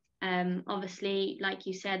flyers. Obviously, like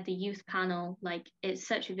you said, the youth panel, like, it's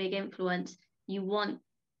such a big influence. You want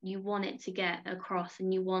it to get across,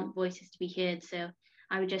 and you want voices to be heard. So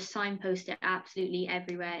I would just signpost it absolutely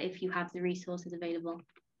everywhere if you have the resources available.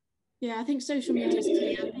 Yeah, I think social media is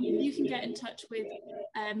key. I think if you can get in touch with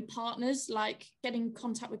partners, like getting in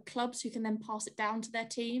contact with clubs who can then pass it down to their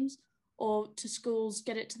teams, or to schools,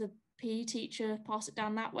 get it to the PE teacher, pass it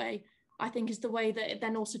down that way, I think is the way that it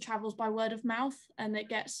then also travels by word of mouth. And it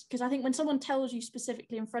gets, because I think when someone tells you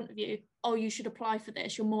specifically in front of you, oh, you should apply for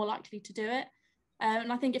this, you're more likely to do it.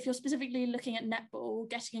 And I think if you're specifically looking at netball,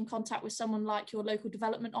 getting in contact with someone like your local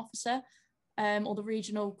development officer or the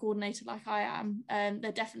regional coordinator like I am,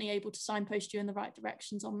 they're definitely able to signpost you in the right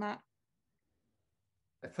directions on that.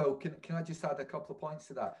 Phil, can I just add a couple of points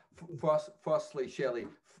to that? Firstly, Shelley,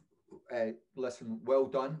 listen, well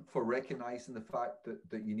done for recognising the fact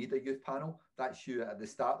that you need a youth panel. That's you at the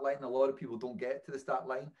start line. A lot of people don't get to the start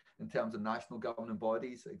line in terms of national governing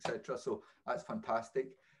bodies, etc. So that's fantastic.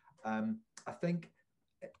 I think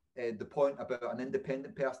the point about an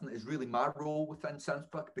independent person is really my role within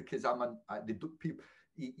CIMSPA, because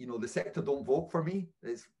the sector don't vote for me.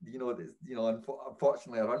 It's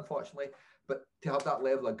unfortunately or unfortunately, but to have that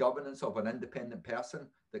level of governance of an independent person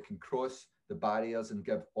that can cross the barriers and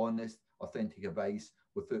give honest, authentic advice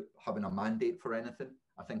without having a mandate for anything,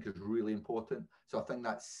 I think is really important. So I think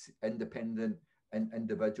that independent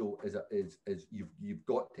individual is you've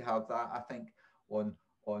got to have that, I think, on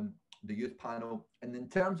the youth panel. And in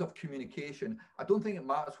terms of communication, I don't think it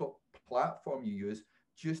matters what platform you use.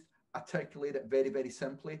 Just articulate it very, very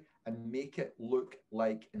simply and make it look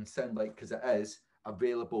like and sound like, because it is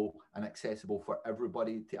available and accessible for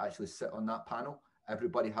everybody to actually sit on that panel.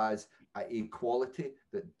 Everybody has a quality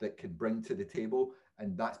that can bring to the table,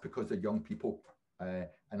 and that's because they're young people.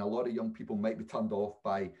 And a lot of young people might be turned off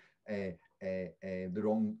by the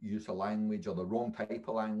wrong use of language or the wrong type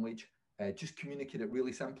of language. Just communicate it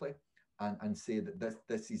really simply and say that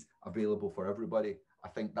this is available for everybody. I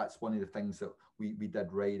think that's one of the things that we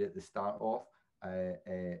did right at the start off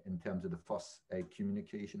in terms of the first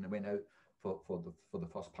communication that went out for the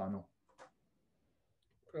first panel.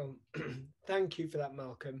 Well, thank you for that,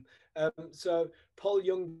 Malcolm. So Paul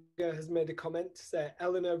Younger has made a comment to say,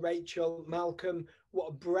 Eleanor, Rachel, Malcolm, what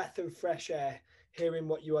a breath of fresh air hearing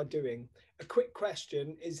what you are doing. A quick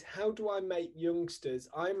question is, how do I make youngsters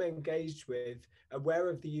I'm engaged with aware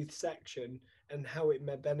of the youth section and how it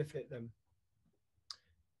may benefit them?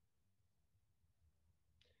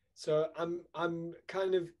 So I'm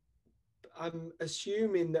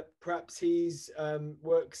assuming that perhaps he's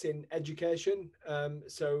works in education.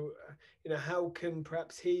 So how can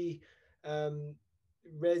perhaps he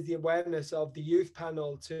raise the awareness of the youth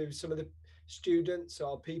panel to some of the students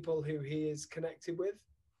or people who he is connected with?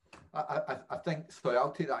 I think, sorry,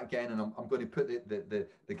 I'll take that again, and I'm going to put the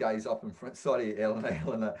guys up in front. Sorry,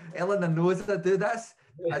 Eleanor. Eleanor knows I do this.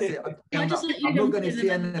 I say, I just let you I'm go not going to through say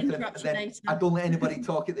them and anything. interrupt you Then later. I don't let anybody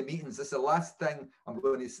talk at the meetings. That's the last thing I'm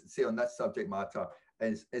going to say on this subject matter.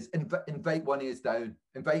 Is invite one of us down,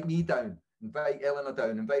 invite me down, invite Eleanor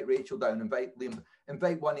down, invite Rachel down, invite Liam,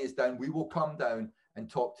 invite one of us down. We will come down and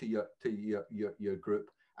talk to your group,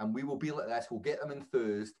 and we will be like this. We'll get them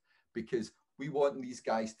enthused, because we want these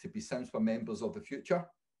guys to be CIMSPA members of the future,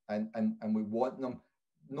 and we want them.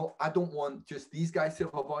 No, I don't want just these guys to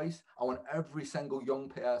have a voice. I want every single young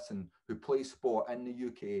person who plays sport in the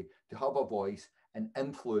UK to have a voice and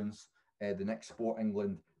influence the next Sport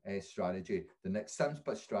England strategy, the next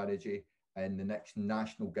CIMSPA strategy, and the next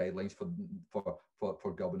national guidelines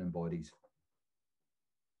for governing bodies.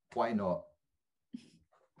 Why not?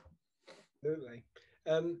 Absolutely.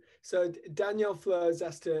 So Danielle Fleurs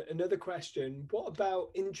asked another question. What about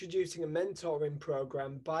introducing a mentoring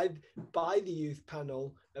program by the youth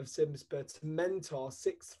panel of CIMSPA to mentor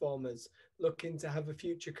sixth formers looking to have a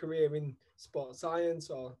future career in sport science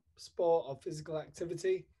or sport or physical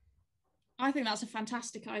activity? I think that's a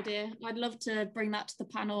fantastic idea. I'd love to bring that to the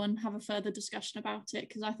panel and have a further discussion about it,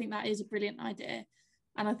 because I think that is a brilliant idea.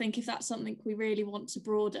 And I think if that's something we really want to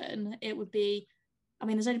broaden, it would be, I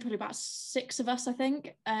mean, there's only probably about 6 of us, I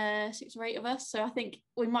think, 6 or 8 of us. So I think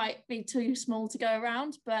we might be too small to go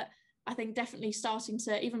around, but I think definitely starting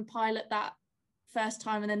to even pilot that first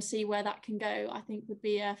time and then see where that can go, I think would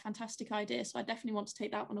be a fantastic idea. So I definitely want to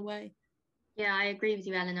take that one away. Yeah, I agree with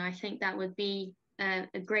you, Eleanor. I think that would be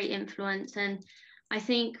a great influence. And I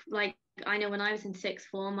think, like, I know when I was in sixth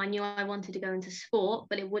form, I knew I wanted to go into sport,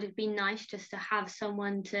 but it would have been nice just to have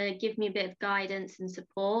someone to give me a bit of guidance and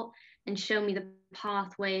support and show me the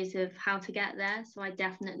pathways of how to get there. So I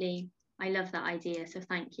love that idea. So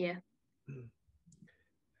thank you.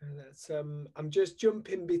 That's I'm just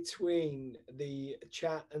jumping between the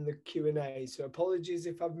chat and the Q&A, so apologies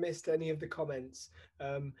if I've missed any of the comments.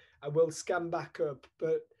 I will scan back up,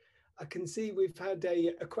 but I can see we've had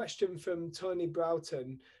a question from Tony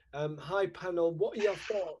Broughton. Hi panel, what are your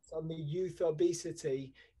thoughts on the youth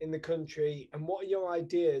obesity in the country, and what are your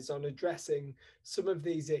ideas on addressing some of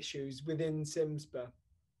these issues within CIMSPA?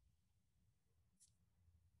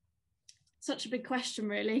 Such a big question,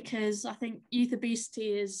 really, because I think youth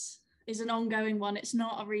obesity is an ongoing one. It's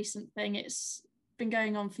not a recent thing. It's been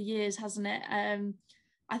going on for years, hasn't it?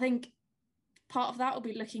 I think part of that will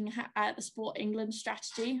be looking at the Sport England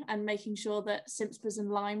strategy and making sure that CIMSPA's in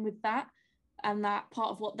line with that, and that part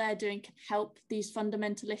of what they're doing can help these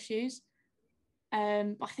fundamental issues.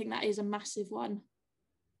 I think that is a massive one.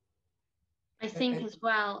 I think as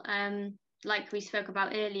well, like we spoke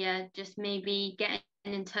about earlier, just maybe getting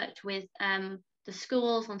in touch with the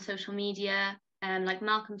schools on social media. Like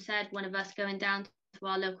Malcolm said, one of us going down to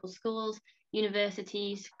our local schools,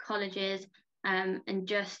 universities, colleges, and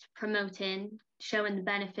just promoting, showing the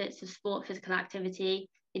benefits of sport, physical activity.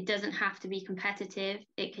 It doesn't have to be competitive.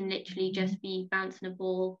 It can literally just be bouncing a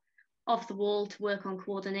ball off the wall to work on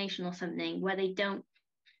coordination or something, where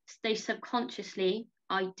they subconsciously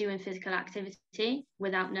are doing physical activity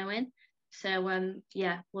without knowing. So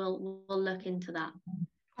yeah, we'll look into that.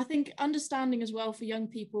 I think understanding as well for young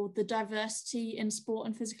people the diversity in sport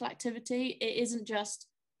and physical activity. It isn't just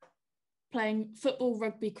playing football,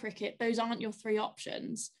 rugby, cricket. Those aren't your 3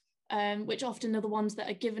 options, which often are the ones that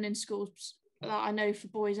are given in schools. I know for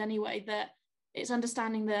boys anyway, that it's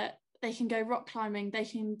understanding that they can go rock climbing, they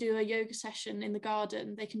can do a yoga session in the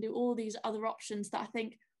garden, they can do all these other options. That I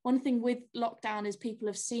think one thing with lockdown is people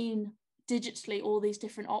have seen digitally all these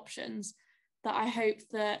different options, that I hope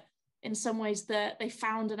that in some ways that they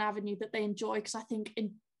found an avenue that they enjoy, because I think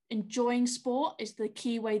enjoying sport is the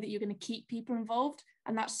key way that you're going to keep people involved,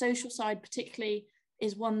 and that social side particularly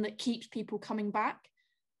is one that keeps people coming back.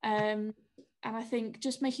 And I think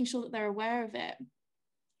just making sure that they're aware of it,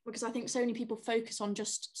 because I think so many people focus on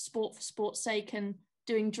just sport for sport's sake and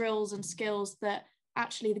doing drills and skills, that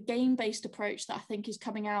actually the game-based approach that I think is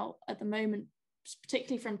coming out at the moment,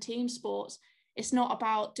 particularly from team sports, it's not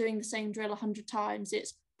about doing the same drill 100 times.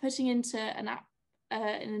 It's putting into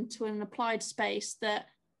an applied space that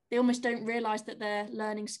they almost don't realize that they're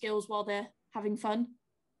learning skills while they're having fun.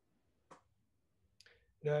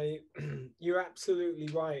 No, you're absolutely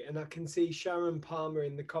right. And I can see Sharon Palmer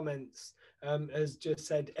in the comments has just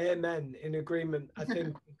said amen, in agreement, I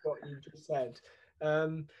think, with what you just said.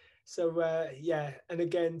 Yeah, and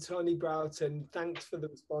again, Tony Broughton, thanks for the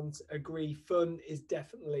response. Agree, fun is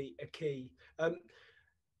definitely a key.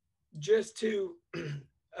 Just to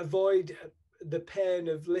avoid the pain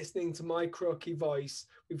of listening to my croaky voice,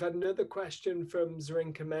 we've had another question from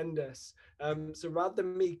Zarinka Mendes. So rather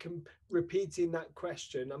than me repeating that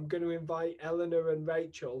question, I'm going to invite Eleanor and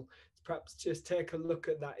Rachel perhaps just take a look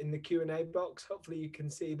at that in the Q&A box. Hopefully you can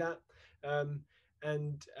see that,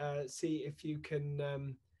 and see if you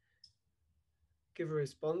can give a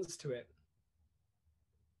response to it.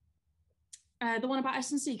 The one about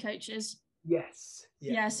S&C coaches? Yes.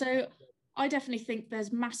 Yeah, so I definitely think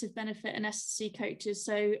there's massive benefit in S&C coaches.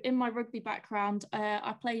 So in my rugby background,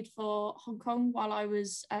 I played for Hong Kong while I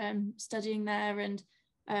was studying there, and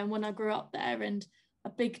when I grew up there. And a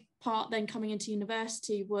big part then coming into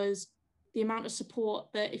university was the amount of support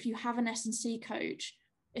that if you have an S&C coach,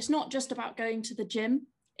 it's not just about going to the gym,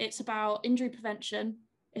 it's about injury prevention,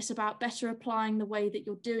 it's about better applying the way that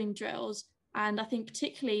you're doing drills. And I think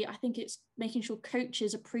particularly, it's making sure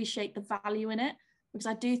coaches appreciate the value in it, because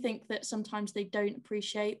I do think that sometimes they don't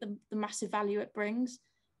appreciate the massive value it brings.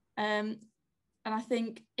 And I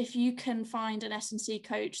think if you can find an S&C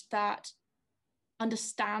coach that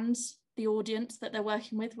understands the audience that they're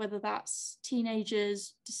working with, whether that's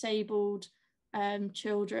teenagers, disabled,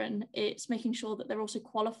 children, it's making sure that they're also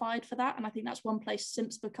qualified for that. And I think that's one place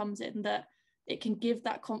CIMSPA comes in, that it can give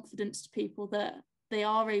that confidence to people that they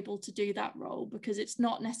are able to do that role, because it's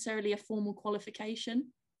not necessarily a formal qualification.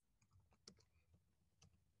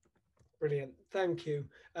 Brilliant, thank you.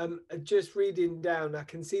 Just reading down, I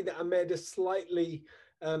can see that I made a slightly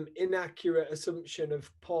inaccurate assumption of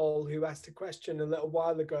Paul, who asked a question a little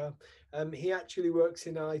while ago. He actually works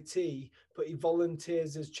in IT, but he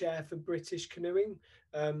volunteers as chair for British Canoeing.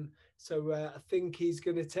 So I think he's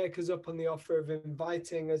going to take us up on the offer of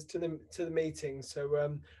inviting us to the meeting.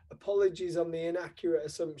 So apologies on the inaccurate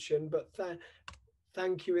assumption, but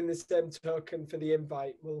thank you in the same token for the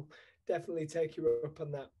invite. We'll definitely take you up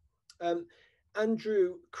on that.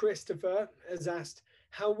 Andrew Christopher has asked,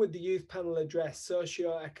 how would the youth panel address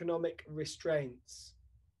socio-economic restraints?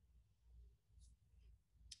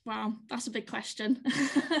 Wow, that's a big question.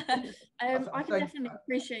 I can definitely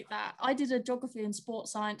appreciate that. I did a geography and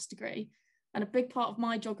sports science degree, and a big part of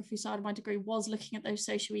my geography side of my degree was looking at those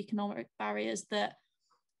socio-economic barriers, that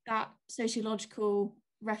sociological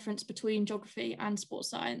reference between geography and sports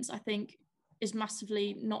science, I think, is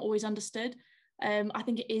massively not always understood. I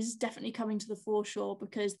think it is definitely coming to the foreshore,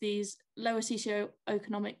 because these lower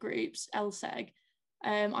socio-economic groups, LSEG,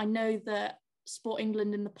 I know that Sport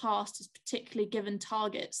England in the past has particularly given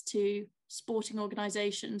targets to sporting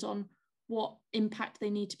organisations on what impact they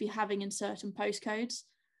need to be having in certain postcodes.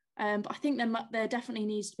 But I think there definitely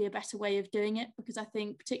needs to be a better way of doing it, because I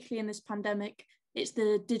think particularly in this pandemic, it's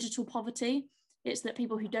the digital poverty. It's that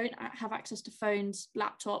people who don't have access to phones,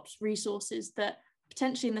 laptops, resources, that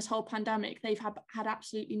potentially in this whole pandemic, they've had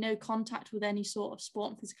absolutely no contact with any sort of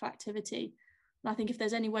sport and physical activity. And I think if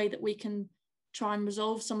there's any way that we can try and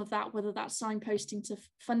resolve some of that, whether that's signposting to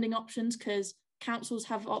funding options, because councils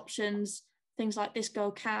have options, things like This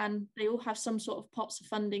Girl Can, they all have some sort of pots of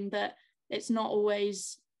funding, that it's not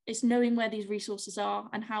always, it's knowing where these resources are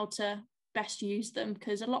and how to best use them,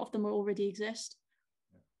 because a lot of them already exist.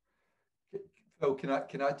 Phil, can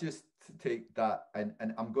I just take that, and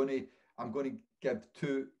I'm going to give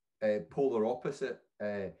two polar opposite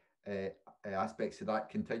aspects of that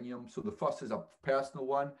continuum. So the first is a personal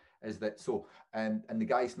one, is that and the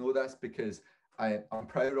guys know this because I'm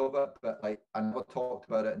proud of it, but I never talked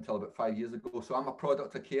about it until about 5 years ago. So I'm a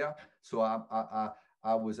product of care. So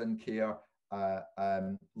I was in care,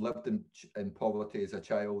 lived in poverty as a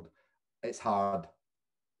child. It's hard,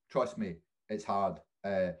 trust me, it's hard.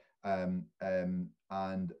 And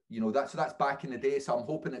that's back in the day. So I'm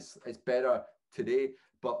hoping it's better today.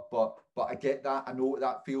 But I get that. I know what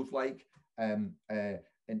that feels like. In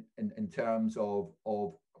terms of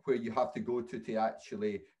where you have to go to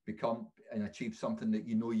actually become and achieve something that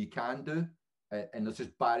you know you can do, and there's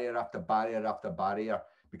just barrier after barrier after barrier,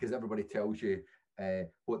 because everybody tells you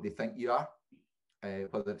what they think you are,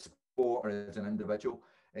 whether it's sport or as an individual,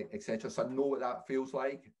 etc. So I know what that feels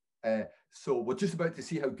like. So we're just about to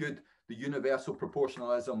see how good the universal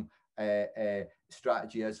proportionalism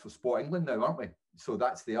strategy is for Sport England now, aren't we? So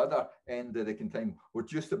that's the other end of the continuum. We're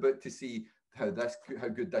just about to see how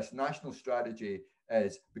good this national strategy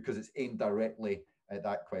is, because it's aimed directly at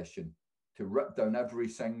that question, to rip down every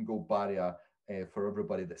single barrier for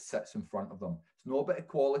everybody that sits in front of them. It's not about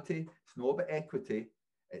equality, it's not about equity,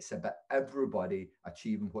 it's about everybody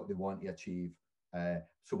achieving what they want to achieve.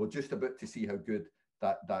 So we're just about to see how good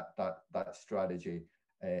that strategy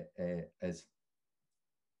is.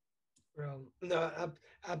 Well, no,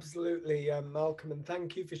 absolutely, Malcolm, and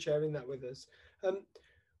thank you for sharing that with us.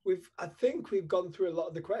 I think we've gone through a lot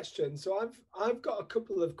of the questions, so I've got a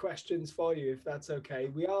couple of questions for you, if that's okay.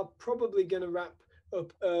 We are probably going to wrap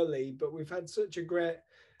up early, but we've had such a great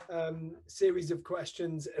series of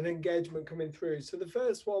questions and engagement coming through. So the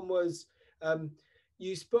first one was,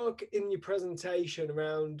 you spoke in your presentation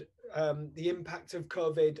around the impact of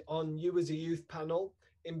COVID on you as a youth panel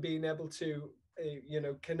in being able to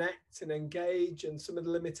connect and engage, and some of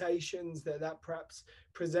the limitations that perhaps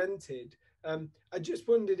presented. I just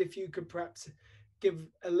wondered if you could perhaps give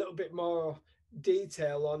a little bit more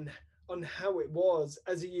detail on how it was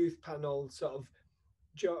as a youth panel, sort of,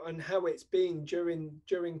 and how it's been during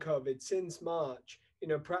COVID since March,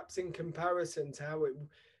 perhaps in comparison to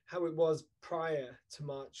how it was prior to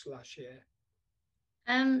March last year.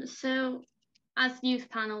 So as youth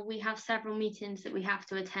panel, we have several meetings that we have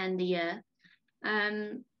to attend a year.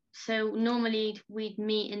 So normally we'd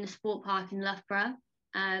meet in the sport park in Loughborough.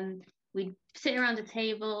 We'd sit around a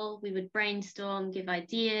table, we would brainstorm, give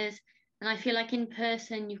ideas, and I feel like in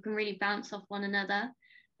person you can really bounce off one another.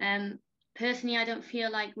 Personally, I don't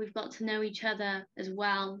feel like we've got to know each other as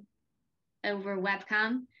well over a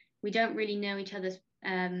webcam. We don't really know each other's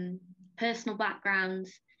personal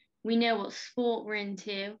backgrounds. We know what sport we're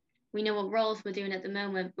into, we know what roles we're doing at the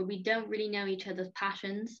moment, but we don't really know each other's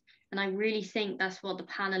passions. And I really think that's what the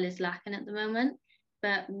panel is lacking at the moment.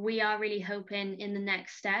 But we are really hoping in the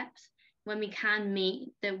next steps, when we can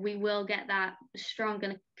meet, that we will get that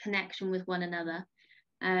stronger connection with one another.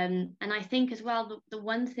 And I think as well, the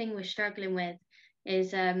one thing we're struggling with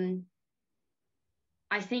is, I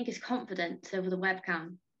think, is confidence over the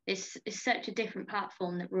webcam. It's such a different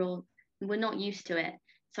platform that we're not used to it.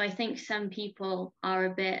 So I think some people are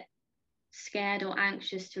a bit scared or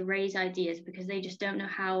anxious to raise ideas because they just don't know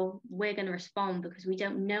how we're going to respond, because we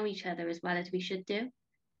don't know each other as well as we should do.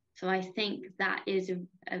 So I think that is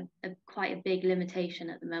a quite a big limitation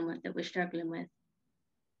at the moment that we're struggling with.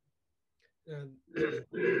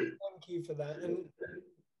 Thank you for that. And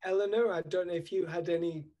Eleanor, I don't know if you had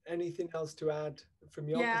anything else to add from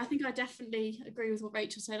your perspective. I think I definitely agree with what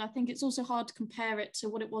Rachel said. I think it's also hard to compare it to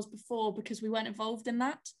what it was before because we weren't involved in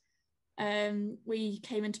that. We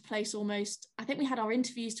came into place almost, I think we had our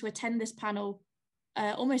interviews to attend this panel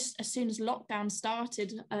almost as soon as lockdown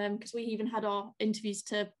started, because we even had our interviews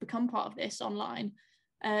to become part of this online.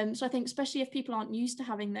 So I think especially if people aren't used to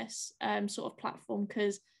having this sort of platform,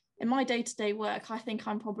 because in my day-to-day work, I think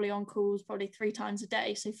I'm probably on calls probably 3 times a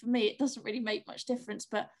day. So for me, it doesn't really make much difference,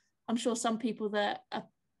 but I'm sure some people that are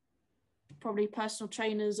probably personal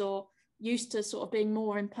trainers or used to sort of being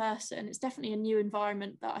more in person, it's definitely a new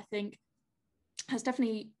environment that I think has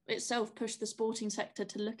definitely itself pushed the sporting sector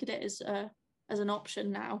to look at it as an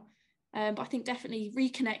option now. But I think definitely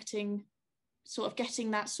reconnecting, sort of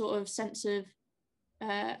getting that sort of sense of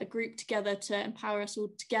a group together to empower us all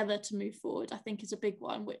together to move forward, I think is a big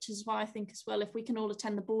one, which is why I think as well, if we can all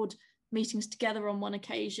attend the board meetings together on one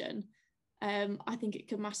occasion, I think it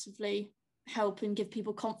could massively help and give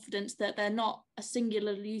people confidence that they're not a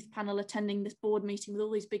singular youth panel attending this board meeting with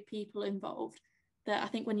all these big people involved. That I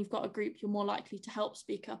think when you've got a group, you're more likely to help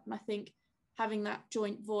speak up. And I think having that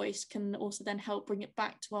joint voice can also then help bring it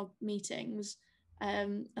back to our meetings,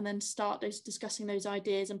 and then start discussing those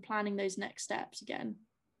ideas and planning those next steps again.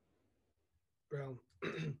 Well,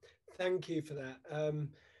 thank you for that.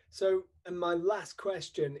 So, and my last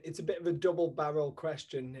question, it's a bit of a double barrel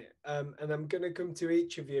question, and I'm going to come to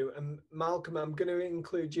each of you. And Malcolm, I'm going to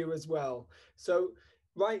include you as well. So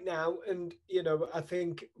right now, and I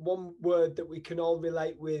think one word that we can all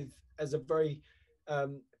relate with as a very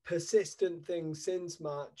persistent thing since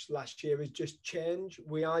March last year is just change.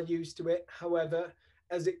 We are used to it. However,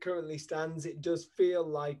 as it currently stands, it does feel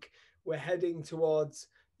like we're heading towards,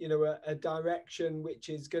 a direction which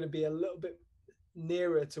is going to be a little bit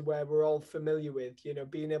nearer to where we're all familiar with,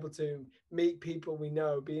 being able to meet people we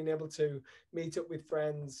know, being able to meet up with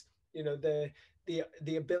friends,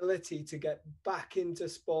 the ability to get back into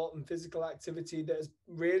sport and physical activity that has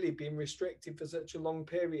really been restricted for such a long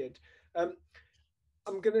period.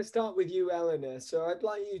 I'm going to start with you, Eleanor. So I'd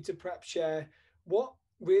like you to perhaps share what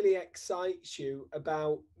really excites you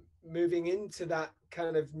about moving into that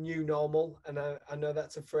kind of new normal. And I know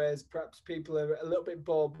that's a phrase perhaps people are a little bit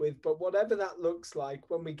bored with, but whatever that looks like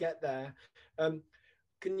when we get there,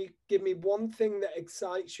 can you give me one thing that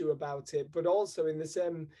excites you about it, but also in the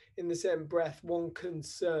same breath, one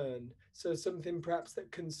concern? So something perhaps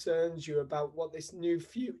that concerns you about what this new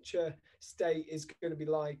future state is going to be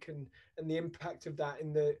like, and the impact of that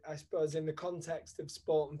in the context of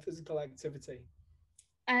sport and physical activity.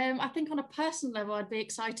 I think on a personal level, I'd be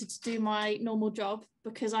excited to do my normal job,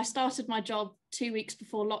 because I started my job 2 weeks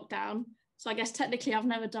before lockdown. So I guess technically I've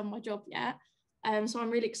never done my job yet. So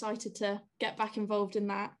I'm really excited to get back involved in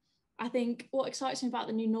that. I think what excites me about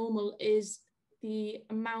the new normal is the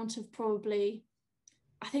amount of probably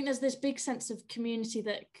I think there's this big sense of community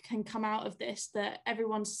that can come out of this, that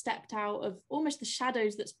everyone's stepped out of almost the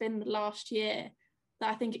shadows that's been the last year,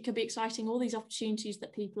 that I think it could be exciting, all these opportunities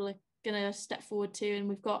that people are going to step forward to. And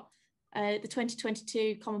we've got the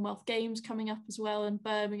 2022 Commonwealth Games coming up as well in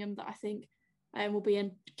Birmingham, that I think will be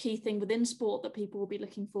a key thing within sport that people will be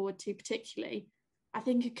looking forward to particularly. I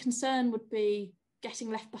think a concern would be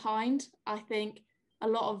getting left behind. I think a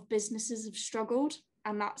lot of businesses have struggled,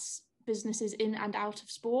 and that's businesses in and out of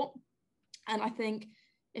sport. And I think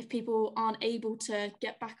if people aren't able to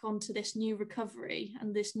get back onto this new recovery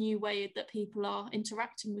and this new way that people are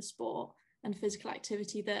interacting with sport and physical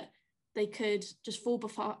activity, that they could just fall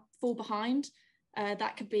behind.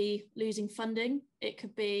 That could be losing funding. It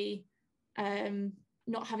could be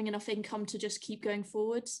not having enough income to just keep going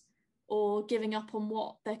forwards, or giving up on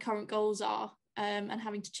what their current goals are, and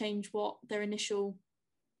having to change what their initial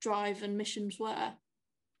drive and missions were.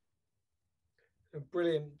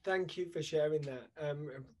 Brilliant. Thank you for sharing that. A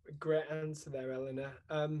great answer there, Eleanor.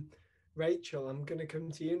 Rachel, I'm going to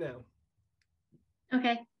come to you now.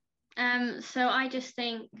 Okay. So I just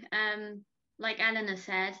think, like Eleanor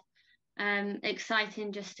said,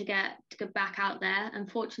 exciting just to get back out there.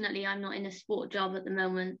 Unfortunately, I'm not in a sport job at the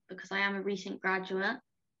moment because I am a recent graduate.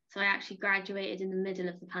 So I actually graduated in the middle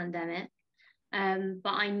of the pandemic.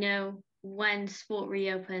 But I know when sport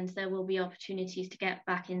reopens, there will be opportunities to get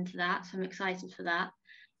back into that. So I'm excited for that.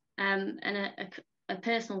 And a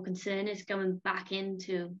personal concern is going back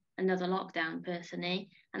into another lockdown personally.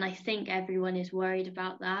 And I think everyone is worried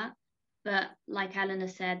about that. But like Eleanor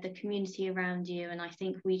said, the community around you, and I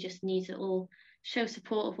think we just need to all show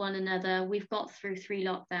support of one another. We've got through 3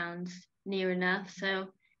 lockdowns near enough. So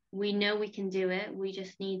we know we can do it. We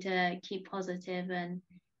just need to keep positive and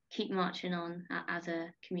keep marching on as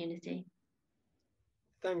a community.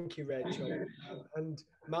 Thank you, Rachel. And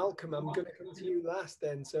Malcolm, I'm going to come to you last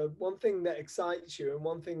then. So one thing that excites you and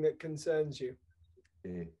one thing that concerns you.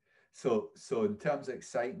 Yeah. So in terms of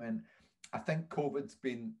excitement, I think COVID's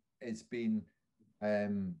been,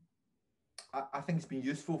 I think it's been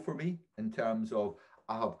useful for me in terms of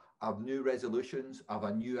I have new resolutions, I have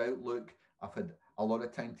a new outlook, I've had a lot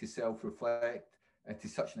of time to self-reflect. To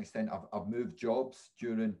such an extent, I've moved jobs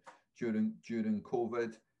during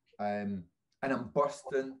COVID, and I'm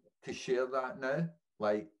bursting to share that now.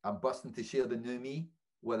 Like, I'm bursting to share the new me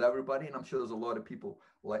with everybody, and I'm sure there's a lot of people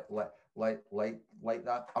like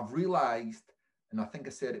that. I've realised, and I think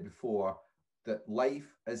I said it before, that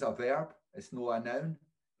life is a verb. It's not a noun.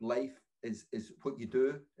 Life is what you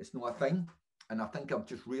do. It's not a thing, and I think I've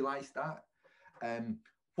just realised that.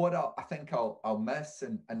 What I think I'll miss,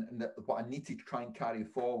 and what I need to try and carry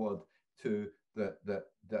forward to that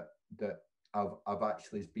I've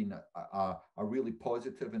actually has been a really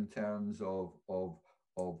positive in terms of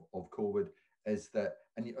COVID, is that,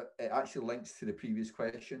 and it actually links to the previous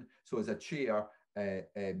question. So as a chair,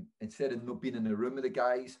 instead of not being in the room with the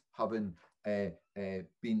guys, having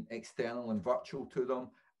been external and virtual to them,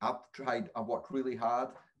 I've worked really hard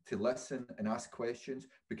to listen and ask questions,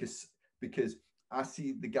 because I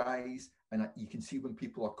see the guys, and you can see when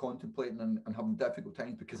people are contemplating and having difficult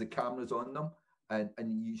times because the camera's on them,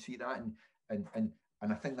 and you see that, and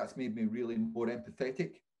I think that's made me really more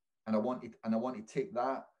empathetic, and I want to take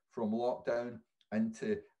that from lockdown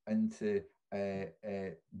into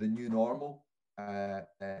the new normal.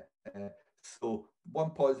 So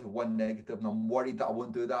one positive, one negative, and I'm worried that I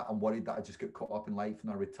won't do that. I'm worried that I just get caught up in life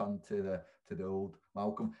and I return to the old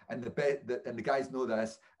Malcolm. And the guys know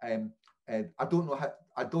this. I don't know how.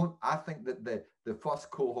 I think that the first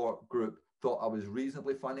cohort group thought I was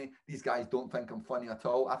reasonably funny. These guys don't think I'm funny at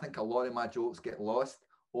all. I think a lot of my jokes get lost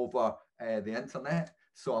over the internet.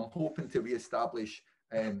 So I'm hoping to reestablish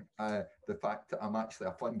the fact that I'm actually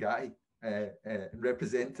a fun guy,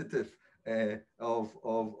 representative of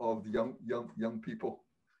young people.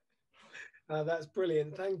 That's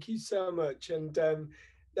brilliant. Thank you so much. And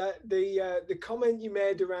that the comment you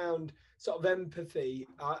made around sort of empathy,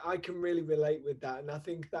 I can really relate with that. And I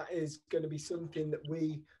think that is going to be something that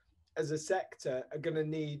we as a sector are going to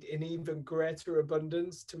need in even greater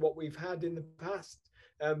abundance to what we've had in the past,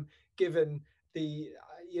 given the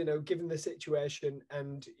situation,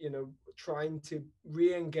 and trying to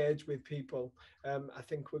re-engage with people. I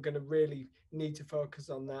think we're going to really need to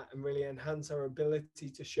focus on that and really enhance our ability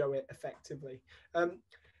to show it effectively.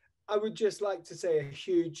 I would just like to say a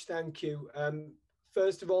huge thank you,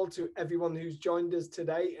 first of all, to everyone who's joined us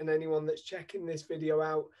today and anyone that's checking this video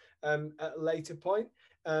out at a later point.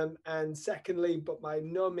 And secondly, but by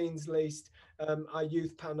no means least, our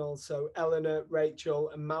youth panel. So Eleanor,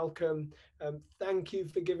 Rachel and Malcolm, thank you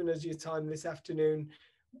for giving us your time this afternoon.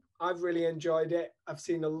 I've really enjoyed it. I've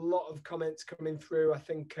seen a lot of comments coming through, I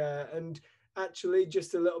think, and actually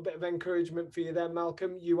just a little bit of encouragement for you there,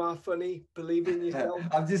 Malcolm. You are funny. Believe in yourself.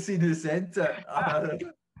 I've just seen who sent it.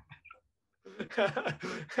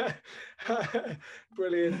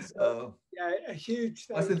 Brilliant. So, yeah, a huge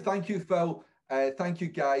thank listen, you. thank you, Phil. Thank you,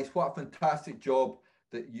 guys. What a fantastic job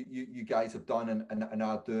that you guys have done and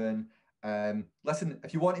are doing. Listen,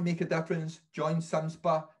 if you want to make a difference, join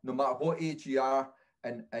CIMSPA, no matter what age you are,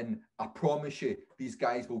 and I promise you, these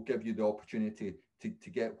guys will give you the opportunity to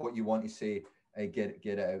get what you want to say and get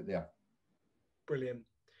it out there. Brilliant.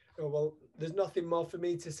 Oh, well, there's nothing more for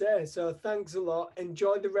me to say. So thanks a lot.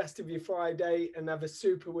 Enjoy the rest of your Friday and have a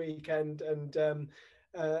super weekend. And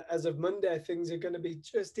as of Monday, things are going to be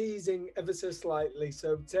just easing ever so slightly.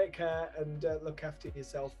 So take care and look after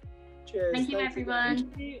yourself. Cheers. Thank you,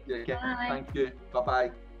 everyone. Bye. Thank you.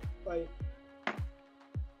 Bye-bye. Bye.